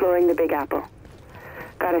night exploring the Big Apple.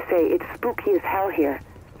 Gotta say, it's spooky as hell here.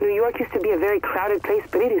 New York used to be a very crowded place,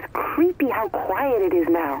 but it is creepy how quiet it is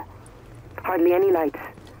now. Hardly any lights,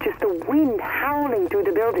 just the wind howling through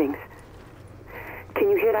the buildings. Can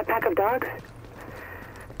you hear that pack of dogs?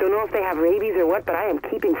 Don't know if they have rabies or what, but I am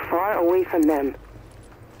keeping far away from them.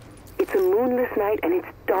 It's a moonless night and it's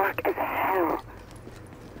dark as hell.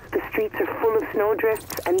 The streets are full of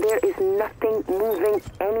snowdrifts and there is nothing moving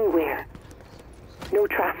anywhere. No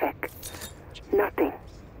traffic. Nothing.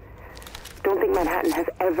 Don't think Manhattan has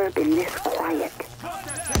ever been this quiet.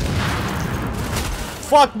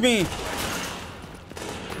 Fuck me!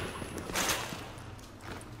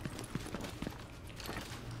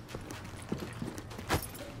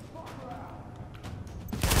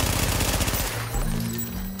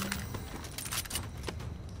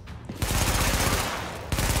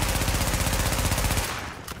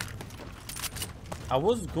 I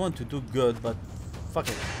was going to do good, but fuck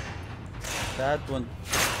it. That went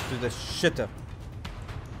to the shitter.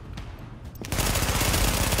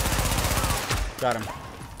 Got him.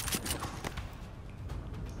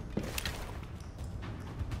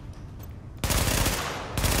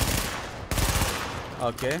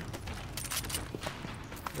 Okay.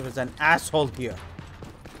 There is an asshole here.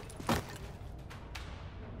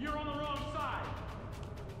 You're on the wrong side.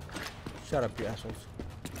 Shut up, you assholes.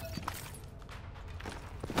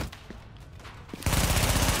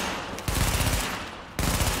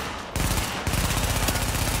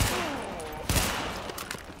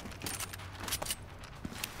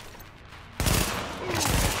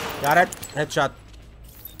 Got it. Headshot.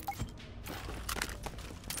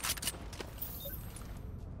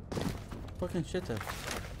 Fucking shit.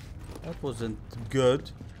 That wasn't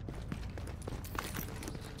good.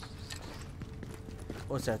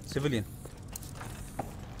 What's that? Civilian.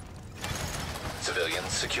 Civilian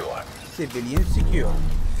secure. Civilian secure.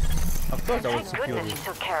 Of course I was Thank secure. goodness you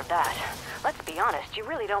took care of that. Let's be honest, you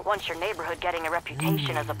really don't want your neighborhood getting a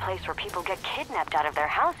reputation as a place where people get kidnapped out of their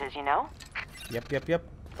houses, you know? Yep.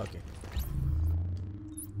 Okay.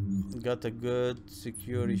 Got a good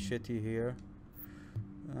security shitty here.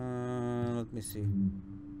 Let me see.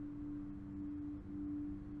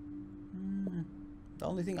 The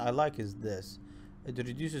only thing I like is this. It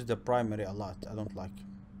reduces the primary a lot. I don't like.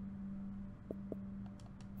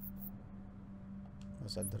 I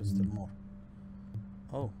said there is still more.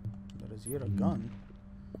 Oh, there is here a gun.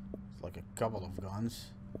 It's like a couple of guns.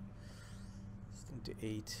 It's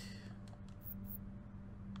 28.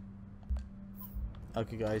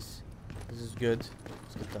 Okay, guys, this is good.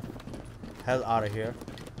 Let's get the hell out of here.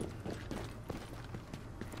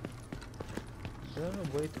 Is there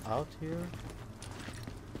a way out here?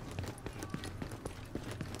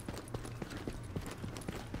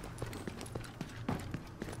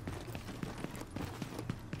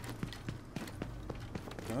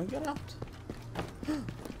 Can we get out?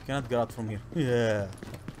 Cannot get out from here. Yeah.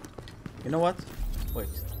 You know what? Wait.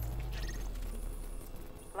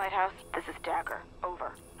 Lighthouse, this is Dagger.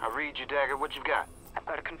 Over. I read you, Dagger. What you've got? I've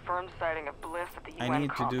got a confirmed sighting of Bliss at the UN I need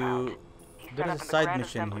to compound. do. He's There set is up a in the side Grand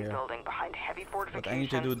mission Assembly here, building behind heavy but fortifications. I need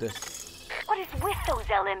to do this. What is with those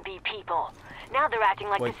LMB people? Now they're acting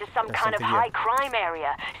like Wait, this is some there's kind of something here. high crime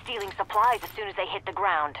area, stealing supplies as soon as they hit the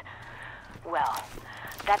ground. Well,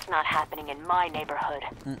 that's not happening in my neighborhood.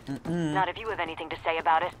 Not if you have anything to say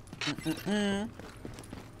about it.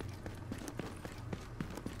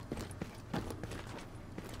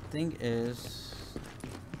 Thing is,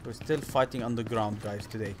 we're still fighting underground, guys.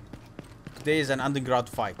 Today is an underground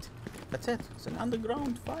fight. That's it. It's an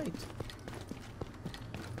underground fight.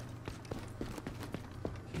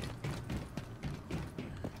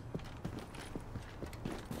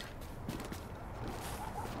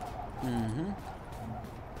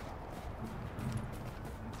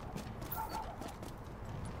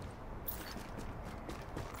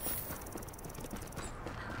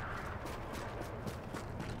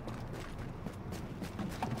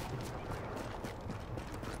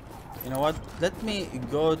 You know what? Let me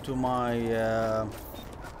go to my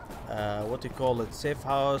what do you call it? Safe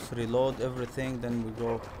house. Reload everything. Then we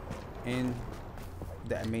go in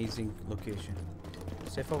the amazing location.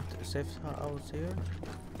 Safe house here?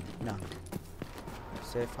 No.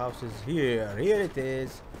 Safe house is here. Here it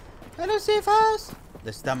is. Hello, safe house.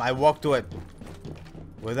 This time I walk to it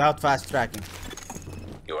without fast tracking.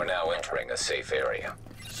 You are now entering a safe area.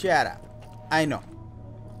 Shut up. I know.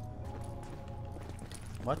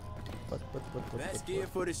 What? Best gear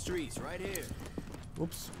for the streets, right here.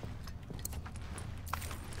 Oops.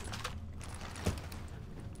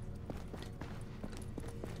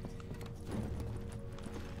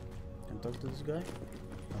 Can I talk to this guy?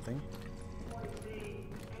 Nothing.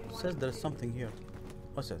 It says there's something here.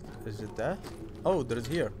 What's it? Is it that? Oh, there's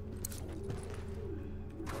here.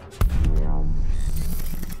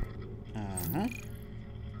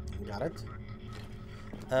 Got it.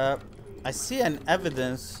 I see an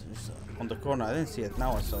evidence on the corner. I didn't see it.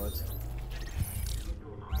 Now I saw it.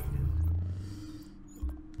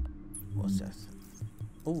 What's that?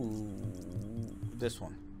 Ooh, this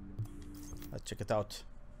one. Let's check it out.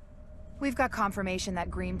 We've got confirmation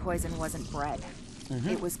that green poison wasn't bred.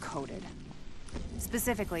 It was coded.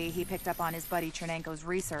 Specifically, he picked up on his buddy Chernenko's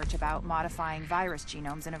research about modifying virus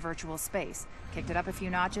genomes in a virtual space, kicked it up a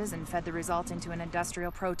few notches, and fed the result into an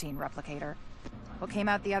industrial protein replicator. What came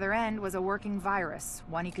out the other end was a working virus,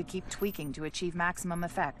 one he could keep tweaking to achieve maximum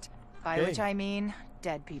effect. By which I mean,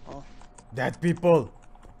 dead people. Dead people!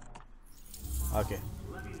 Okay.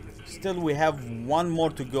 Still, we have one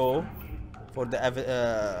more to go for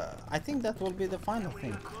the... I think that will be the final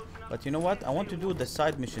thing. But you know what? I want to do the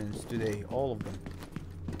side missions today. All of them.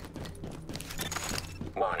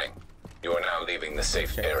 Warning. You are now leaving the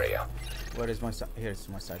safe area. Where is my side? Here's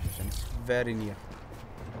my side mission. It's very near.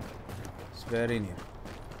 It's very near.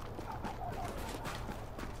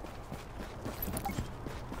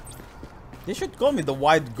 They should call me the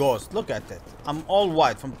white ghost. Look at it. I'm all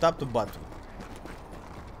white from top to bottom.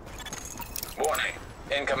 Warning.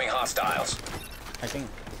 Incoming hostiles. I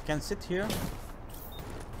can sit here.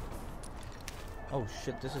 Oh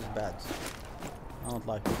shit, this is bad. I don't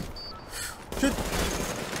like it. Shit!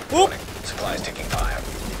 Warning. Supplies taking fire.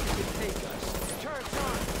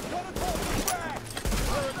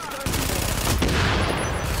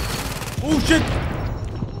 Oh shit!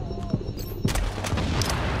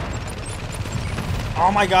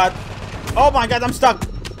 Oh my god! Oh my god, I'm stuck!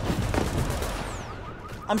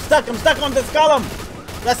 I'm stuck on this column!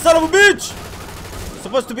 That son of a bitch! It's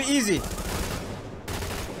supposed to be easy.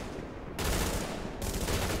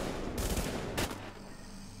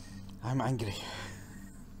 I'm angry.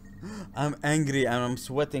 I'm angry and I'm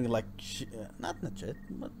sweating like not shit,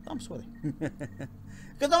 but I'm sweating.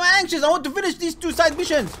 Because I'm anxious. I want to finish these 2 side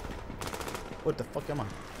missions. What the fuck am I?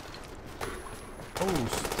 Oh,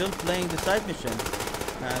 still playing the side mission.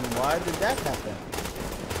 And why did that happen?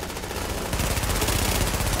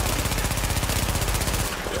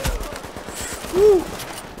 Woo!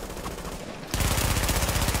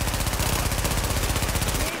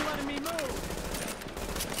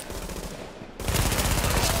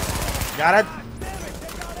 Got it.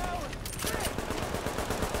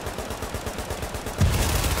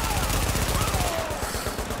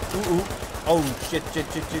 Ooh. Oh shit.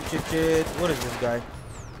 What is this guy?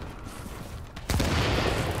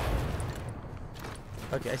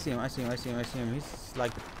 Okay, I see him. He's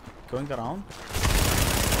like going around.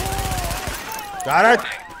 Got it.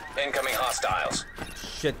 Incoming hostiles.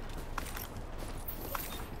 Shit.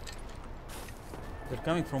 They're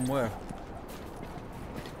coming from where?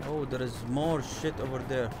 Oh, there is more shit over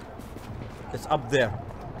there. It's up there.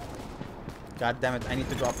 God damn it, I need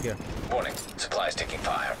to go up here. Warning, supplies taking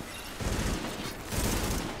fire.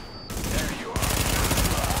 There you are.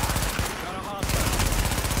 Got a hostile.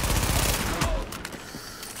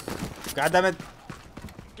 God damn it.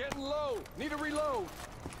 Getting low. Need a reload.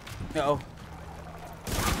 Uh-oh.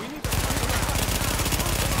 We need to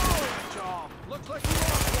job. Looks like we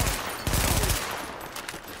lost one.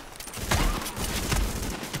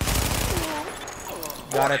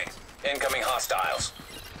 Got it. Incoming hostiles.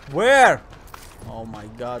 Where? Oh my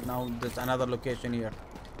god, now there's another location here.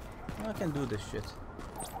 I can do this shit.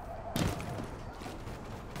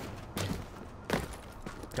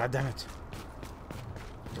 God damn it.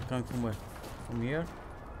 They're coming from where? From here?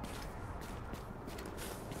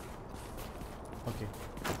 Okay.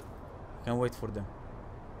 Can't wait for them.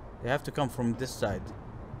 They have to come from this side.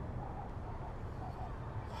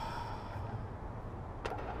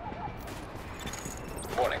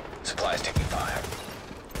 Warning, supplies taking fire.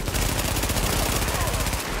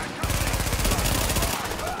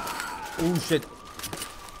 Oh shit.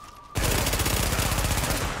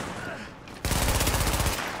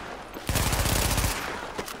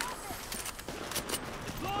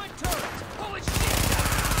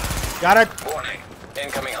 Got it. Warning,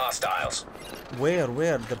 incoming hostiles. Where?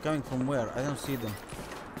 They're coming from where? I don't see them.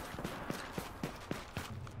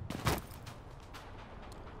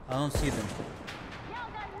 I don't see them.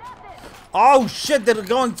 Oh shit, they're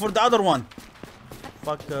going for the other one.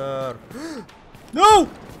 Fucker. No!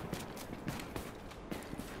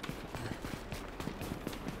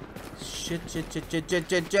 Shit.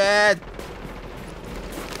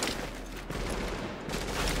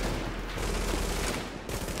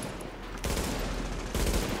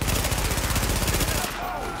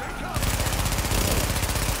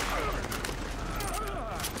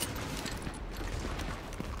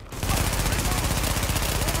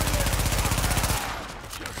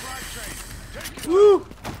 Woo!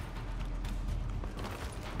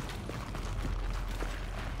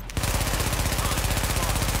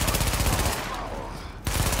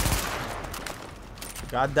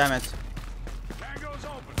 God damn it.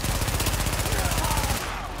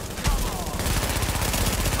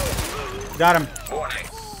 Got him. Warning,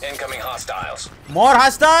 incoming hostiles. More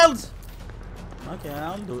hostiles? Okay,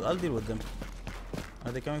 I'll deal with them.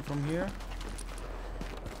 Are they coming from here?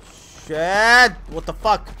 Shit! What the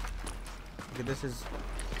fuck? Okay,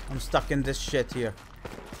 I'm stuck in this shit here.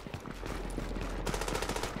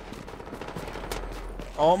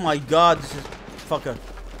 Oh my god, this is fucker.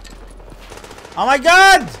 Oh my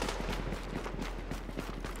god!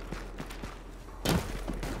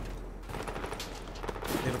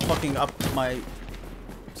 They're fucking up my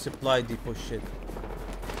supply depot shit.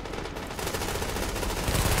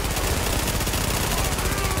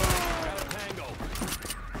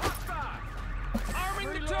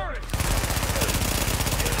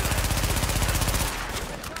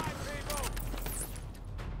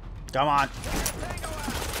 Come on.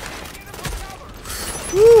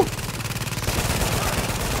 Woo!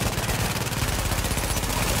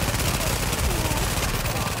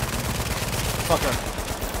 Fucker.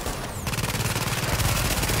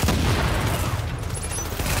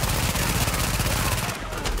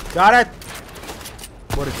 Got it!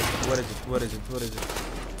 What is it? What is it? What is it? What is it?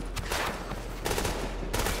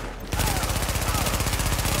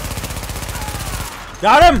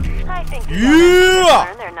 Got him! I think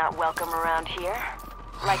yeah! They're not welcome around here.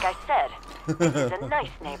 Like I said, this is a nice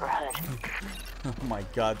neighborhood. Oh my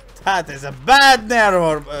god, that is a bad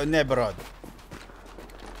neighborhood.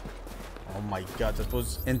 Oh my god, that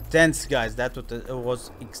was intense, guys. That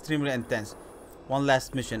was extremely intense. One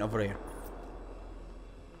last mission over here.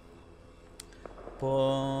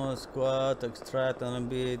 Pause, squad, extract,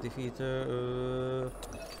 LMB, defeater.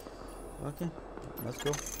 Okay, let's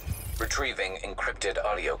go. Retrieving encrypted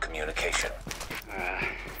audio communication.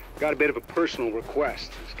 Got a bit of a personal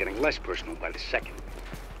request. It's getting less personal by the second.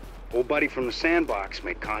 Old buddy from the sandbox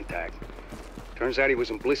made contact. Turns out he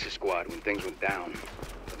was in Bliss's squad when things went down.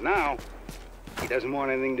 But now, he doesn't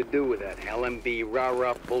want anything to do with that LMB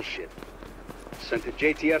rah-rah bullshit. Sent the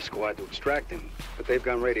JTF squad to extract him, but they've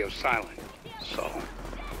gone radio silent. So,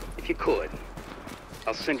 if you could,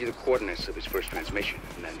 I'll send you the coordinates of his first transmission,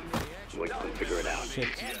 and then we can figure it out.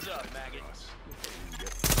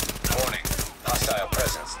 Warning. Hostile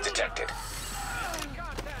presence detected.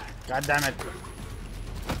 God damn it.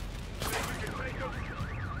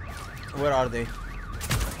 Where are they?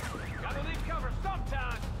 Gotta leave cover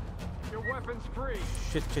sometime. Your weapon's free.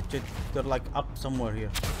 Shit, shit, shit. They're like up somewhere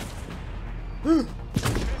here.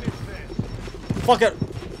 Fuck it.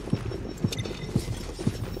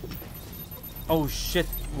 Oh shit.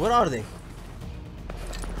 Where are they?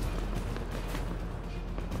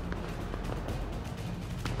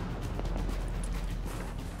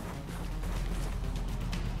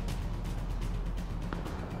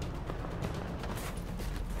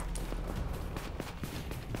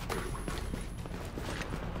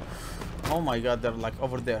 Oh my god, they're like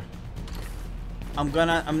over there. I'm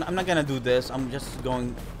not gonna do this. I'm just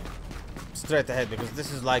going straight ahead because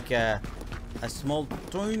this is like a small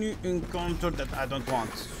tiny encounter that I don't want.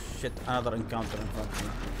 Shit, another encounter in front of me.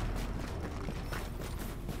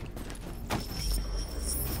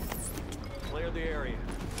 Clear the area.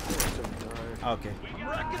 Okay.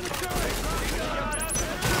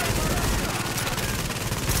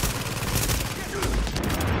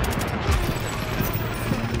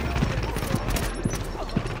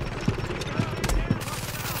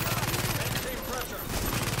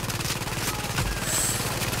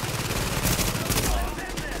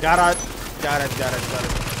 Got it.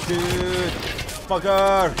 Dude.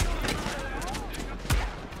 Fucker.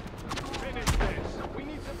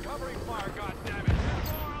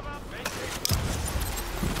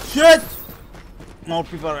 Shit! More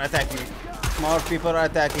people are attacking me. More people are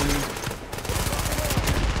attacking me.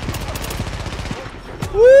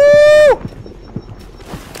 Woo!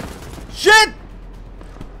 Shit!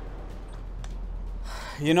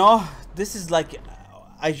 You know, this is like...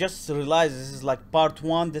 I just realized this is like part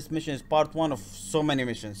 1. This mission is part 1 of so many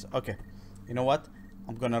missions. Okay. You know what?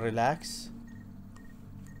 I'm gonna relax.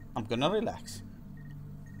 And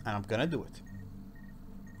I'm gonna do it.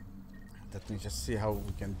 Let me just see how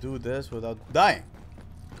we can do this without dying.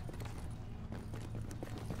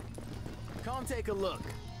 Come take a look.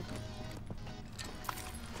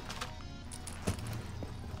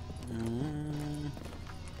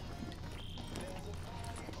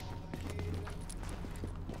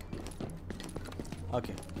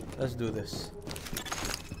 Okay, let's do this.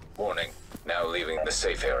 Warning. Now leaving the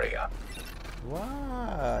safe area.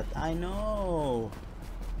 What? I know.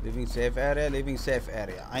 Leaving safe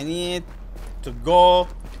area. I need to go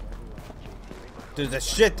to the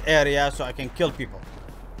shit area so I can kill people.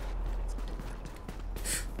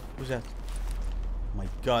 Who's that? Oh my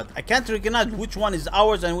god. I can't recognize which one is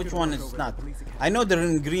ours and which one is not. I know they're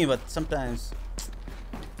in green, but sometimes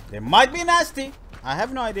they might be nasty. I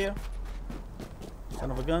have no idea. Son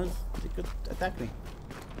of a guns, they could attack me.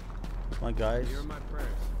 Come on, guys.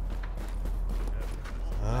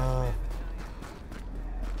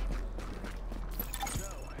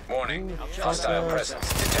 Warning. Hostile presence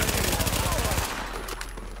detected.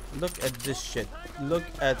 Look at this shit. Look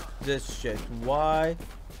at this shit. Why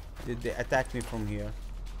did they attack me from here?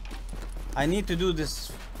 I need to do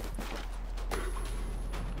this.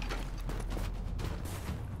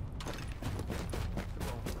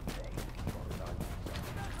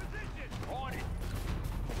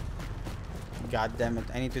 God damn it,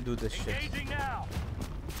 I need to do this shit.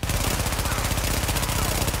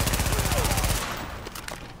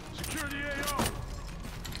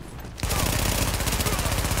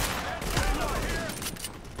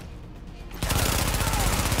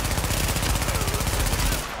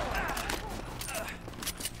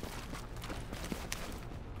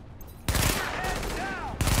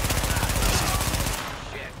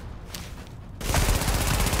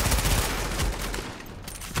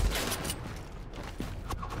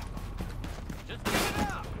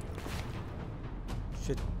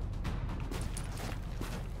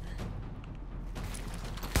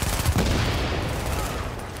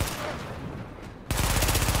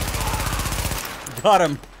 got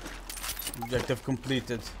him. Objective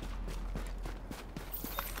completed.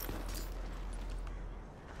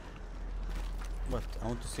 What? I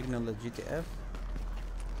want to signal the GTF.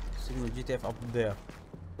 Signal GTF up there.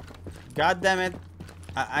 God damn it.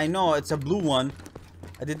 I know it's a blue one.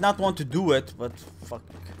 I did not want to do it, but fuck.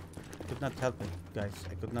 I could not help it, guys.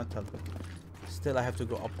 I could not help it. Still, I have to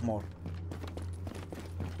go up more.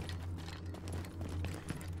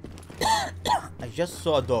 I just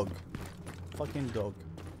saw a dog. Fucking dog.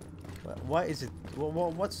 Why is it?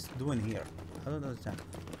 What's doing here? I don't understand.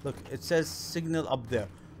 Look, it says signal up there.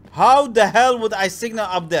 How the hell would I signal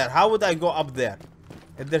up there? How would I go up there?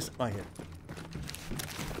 If there's... Oh, here.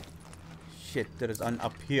 Shit, there is an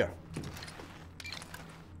up here.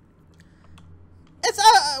 It's...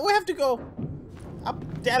 we have to go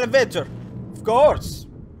up the elevator. Of course.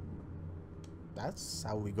 That's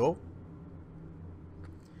how we go.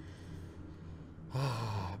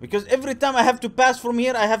 Because every time I have to pass from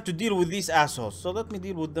here, I have to deal with these assholes. So let me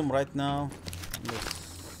deal with them right now.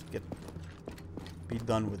 Let's be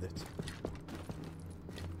done with it.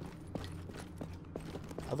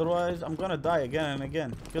 Otherwise, I'm gonna die again and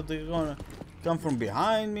again. Because they're gonna come from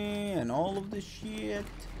behind me and all of this shit.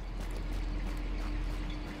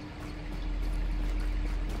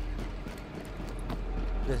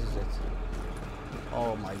 This is it.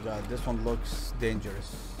 Oh my god, this one looks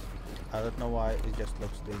dangerous. I don't know why, it just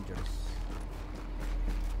looks dangerous.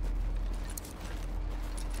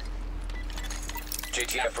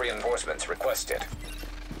 GTF reinforcements requested.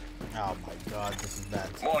 Oh my god, this is bad.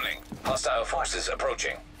 Warning, hostile forces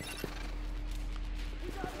approaching.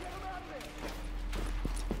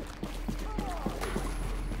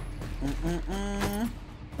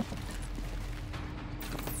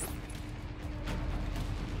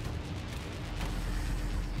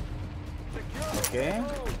 Okay.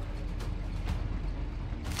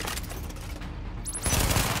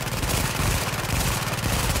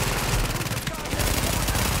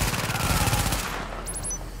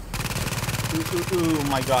 Oh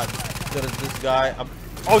my god, there is this guy up.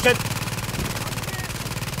 Oh shit!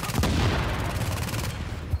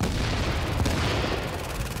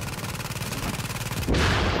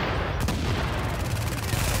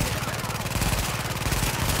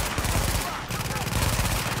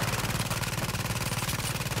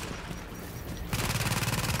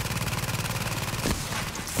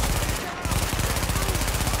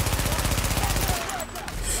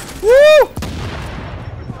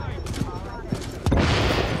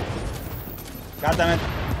 God damn it.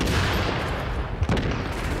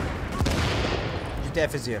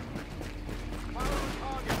 GTF is here.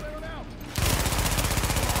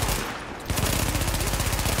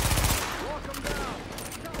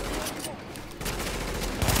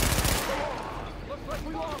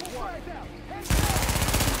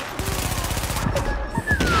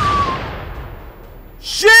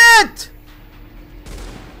 Shit!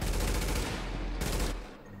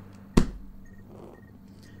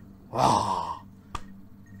 Wow.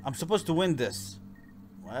 I'm supposed to win this.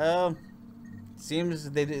 Well, seems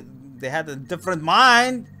they had a different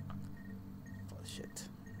mind. Oh, shit.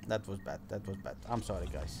 That was bad. That was bad. I'm sorry,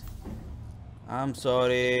 guys. I'm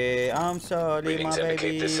sorry. I'm sorry, Readings my indicate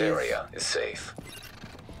babies. this area is safe.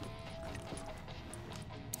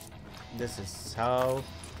 This is how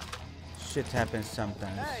shit happens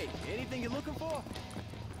sometimes. Hey, anything you're looking for?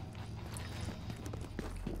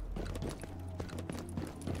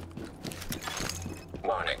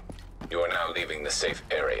 Warning, you are now leaving the safe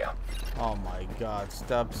area. Oh my god,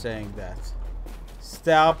 stop saying that.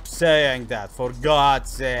 Stop saying that, for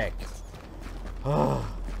God's sake.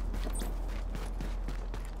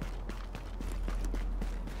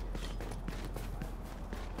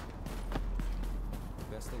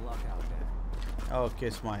 Best of luck out there. Oh,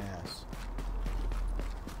 kiss my ass.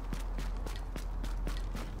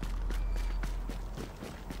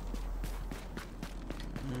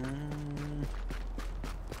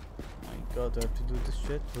 My god, do I have to do this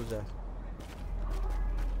shit? Who's that?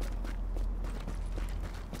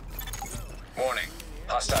 Warning,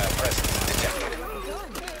 hostile presence detected.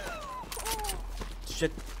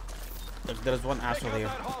 Shit. Look, there's one asshole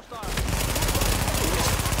here.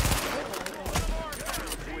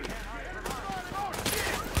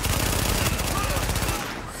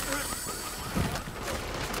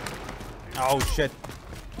 Oh shit.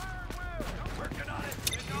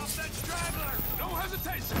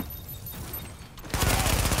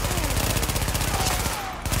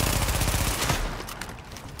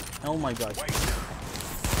 Oh my god.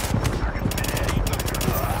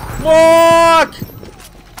 Fuck!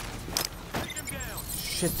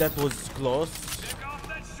 Shit, that was close.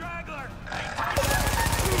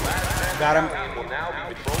 Last man Got him. Will now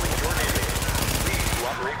be patrolling your neighborhood. Please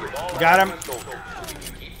cooperate with all Got him. soldiers so we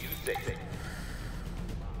can keep you safe.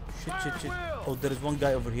 Shit. Oh, there is one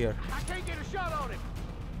guy over here. I can't get a shot on him.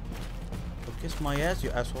 Oh, kiss my ass,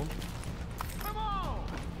 you asshole. Come on.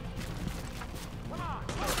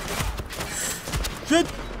 Shit!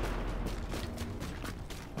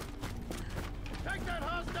 Take that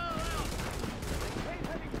hostile out. Ain't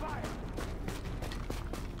heading fire.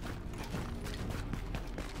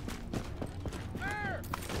 There.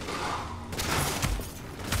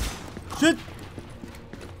 Shit!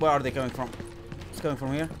 Where are they coming from? It's coming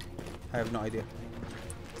from here? I have no idea.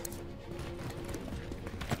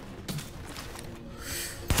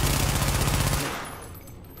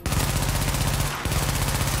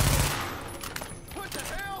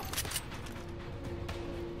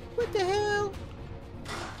 What the hell?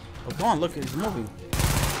 Oh, come on, look, it's moving.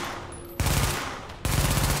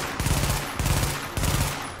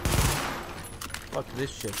 Fuck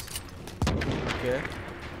this shit. Okay.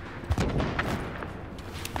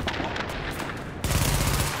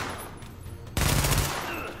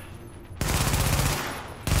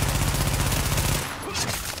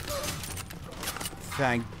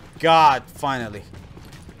 Thank God, finally.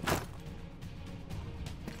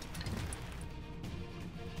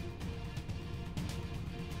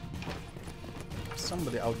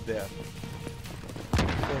 Somebody out there.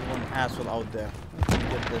 There's one asshole out there. Let's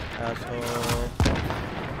get this asshole.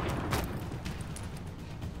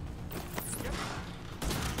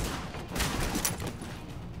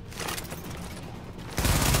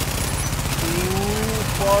 Ooh,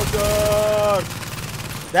 fucker!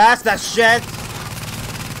 That's the shit!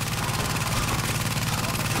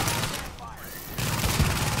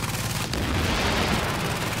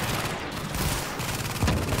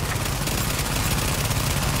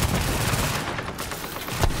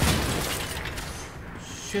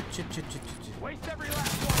 Shit. Waste every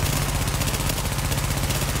last one.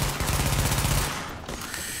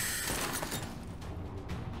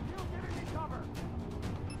 You giving me cover.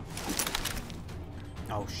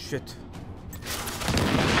 Oh shit.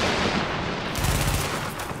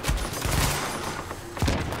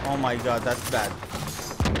 Oh my God, that's bad.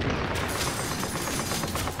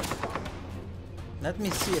 Let me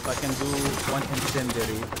see if I can do one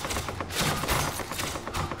incendiary.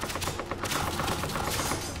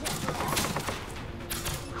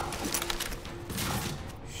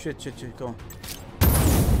 Shit, go on.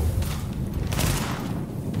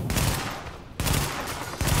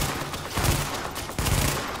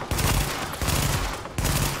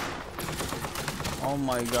 Oh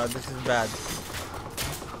my God, this is bad.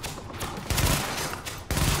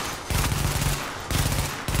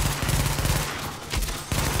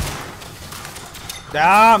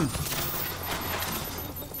 Damn!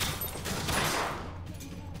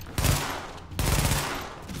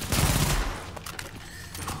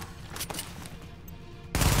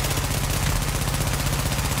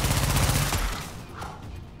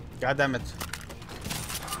 God damn it.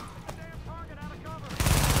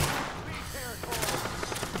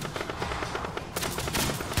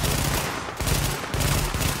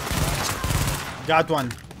 Got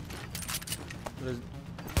one.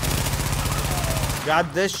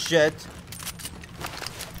 Got this shit.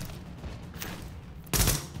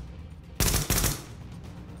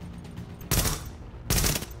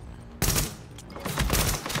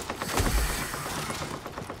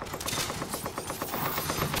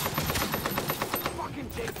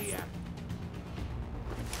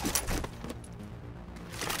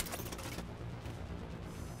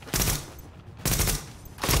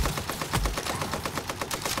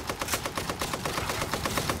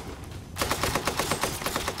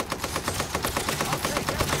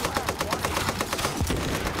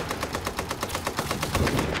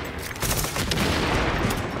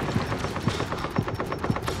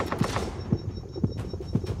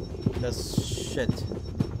 Shit.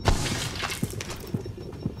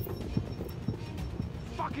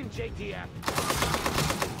 Fucking JTF.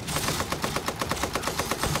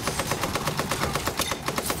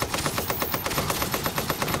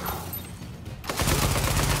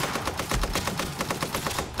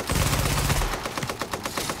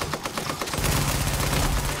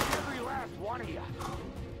 Every last one of you.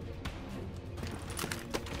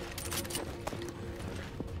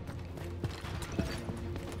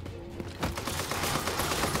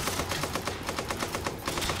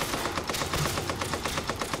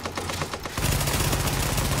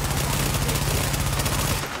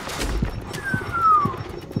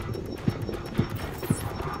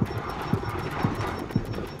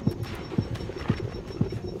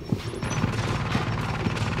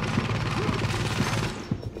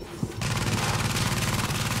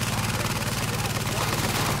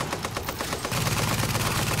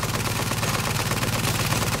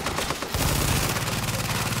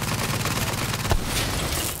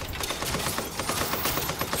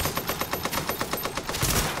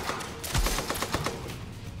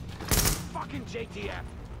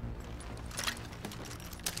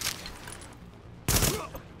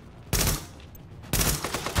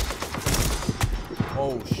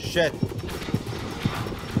 Oh shit.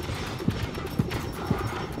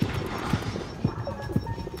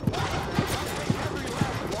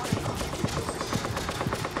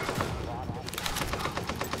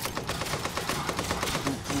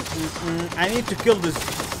 I need to kill this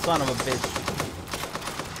son of a bitch.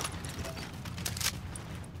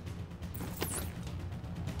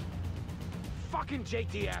 Fucking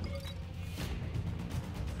JTF.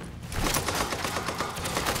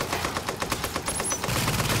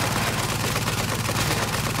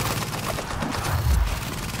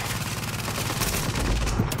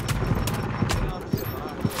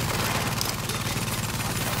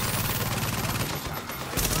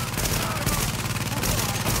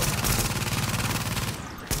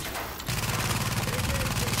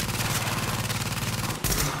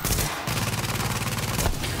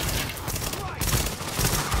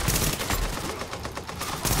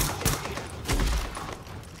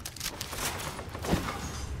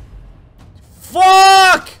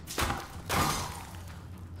 Fuck!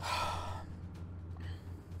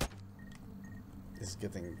 It's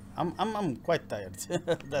getting. I'm quite tired.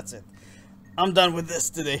 That's it. I'm done with this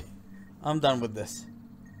today. I'm done with this.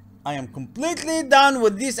 I am completely done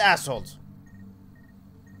with these assholes.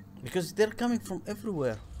 Because they're coming from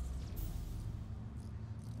everywhere.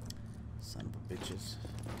 Son of a bitches.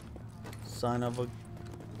 Son of a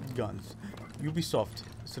guns. Ubisoft.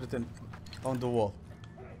 It's written on the wall.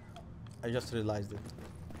 I just realized it.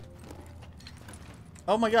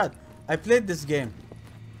 Oh my god, I played this game.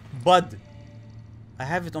 Bud. I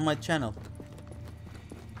have it on my channel.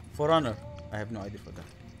 For Honor. I have no idea for that.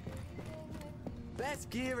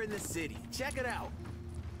 Best gear in the city. Check it out.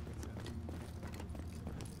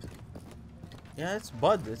 Yeah, it's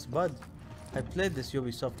Bud. It's Bud. I played this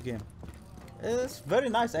Ubisoft game. It's very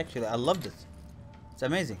nice actually. I loved it. It's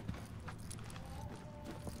amazing.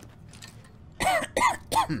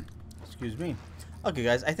 Excuse me. Okay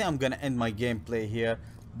guys, I think I'm gonna end my gameplay here.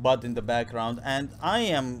 Bud in the background, and I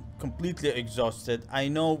am completely exhausted. I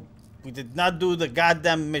know we did not do the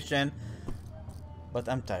goddamn mission, but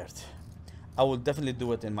I'm tired. I will definitely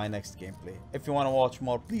do it in my next gameplay. If you want to watch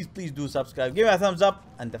more, please do subscribe, give me a thumbs up,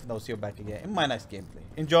 and definitely I'll see you back again in my next gameplay.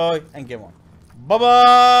 Enjoy and game on. Bye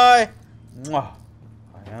bye. Mwah.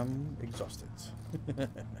 I am exhausted.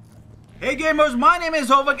 Hey gamers, my name is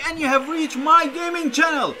Hovak and you have reached my gaming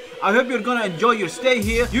channel. I hope you're gonna enjoy your stay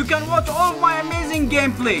here. You can watch all of my amazing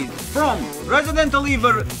gameplays from Resident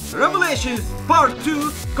Evil Revelations Part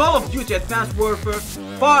 2, Call of Duty Advanced Warfare,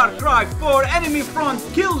 Far Cry 4, Enemy Front,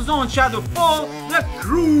 Killzone Shadowfall, The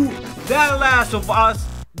Crew, The Last of Us,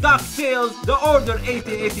 DuckTales, The Order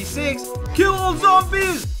 1886, Kill All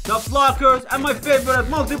Zombies, The Flockers, and my favorite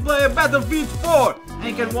multiplayer Battlefield 4.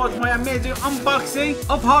 And you can watch my amazing unboxing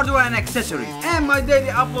of hardware and accessories, and my daily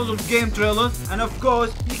uploads of game trailers, and of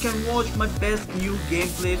course you can watch my best new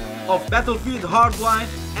gameplays of Battlefield Hardline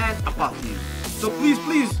and Apocalypse. So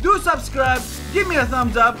please do subscribe, give me a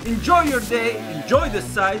thumbs up, enjoy your day, enjoy this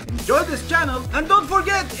site, enjoy this channel, and don't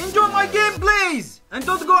forget, enjoy my gameplays! And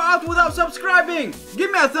don't go out without subscribing! Give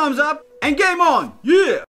me a thumbs up and game on! Yeah!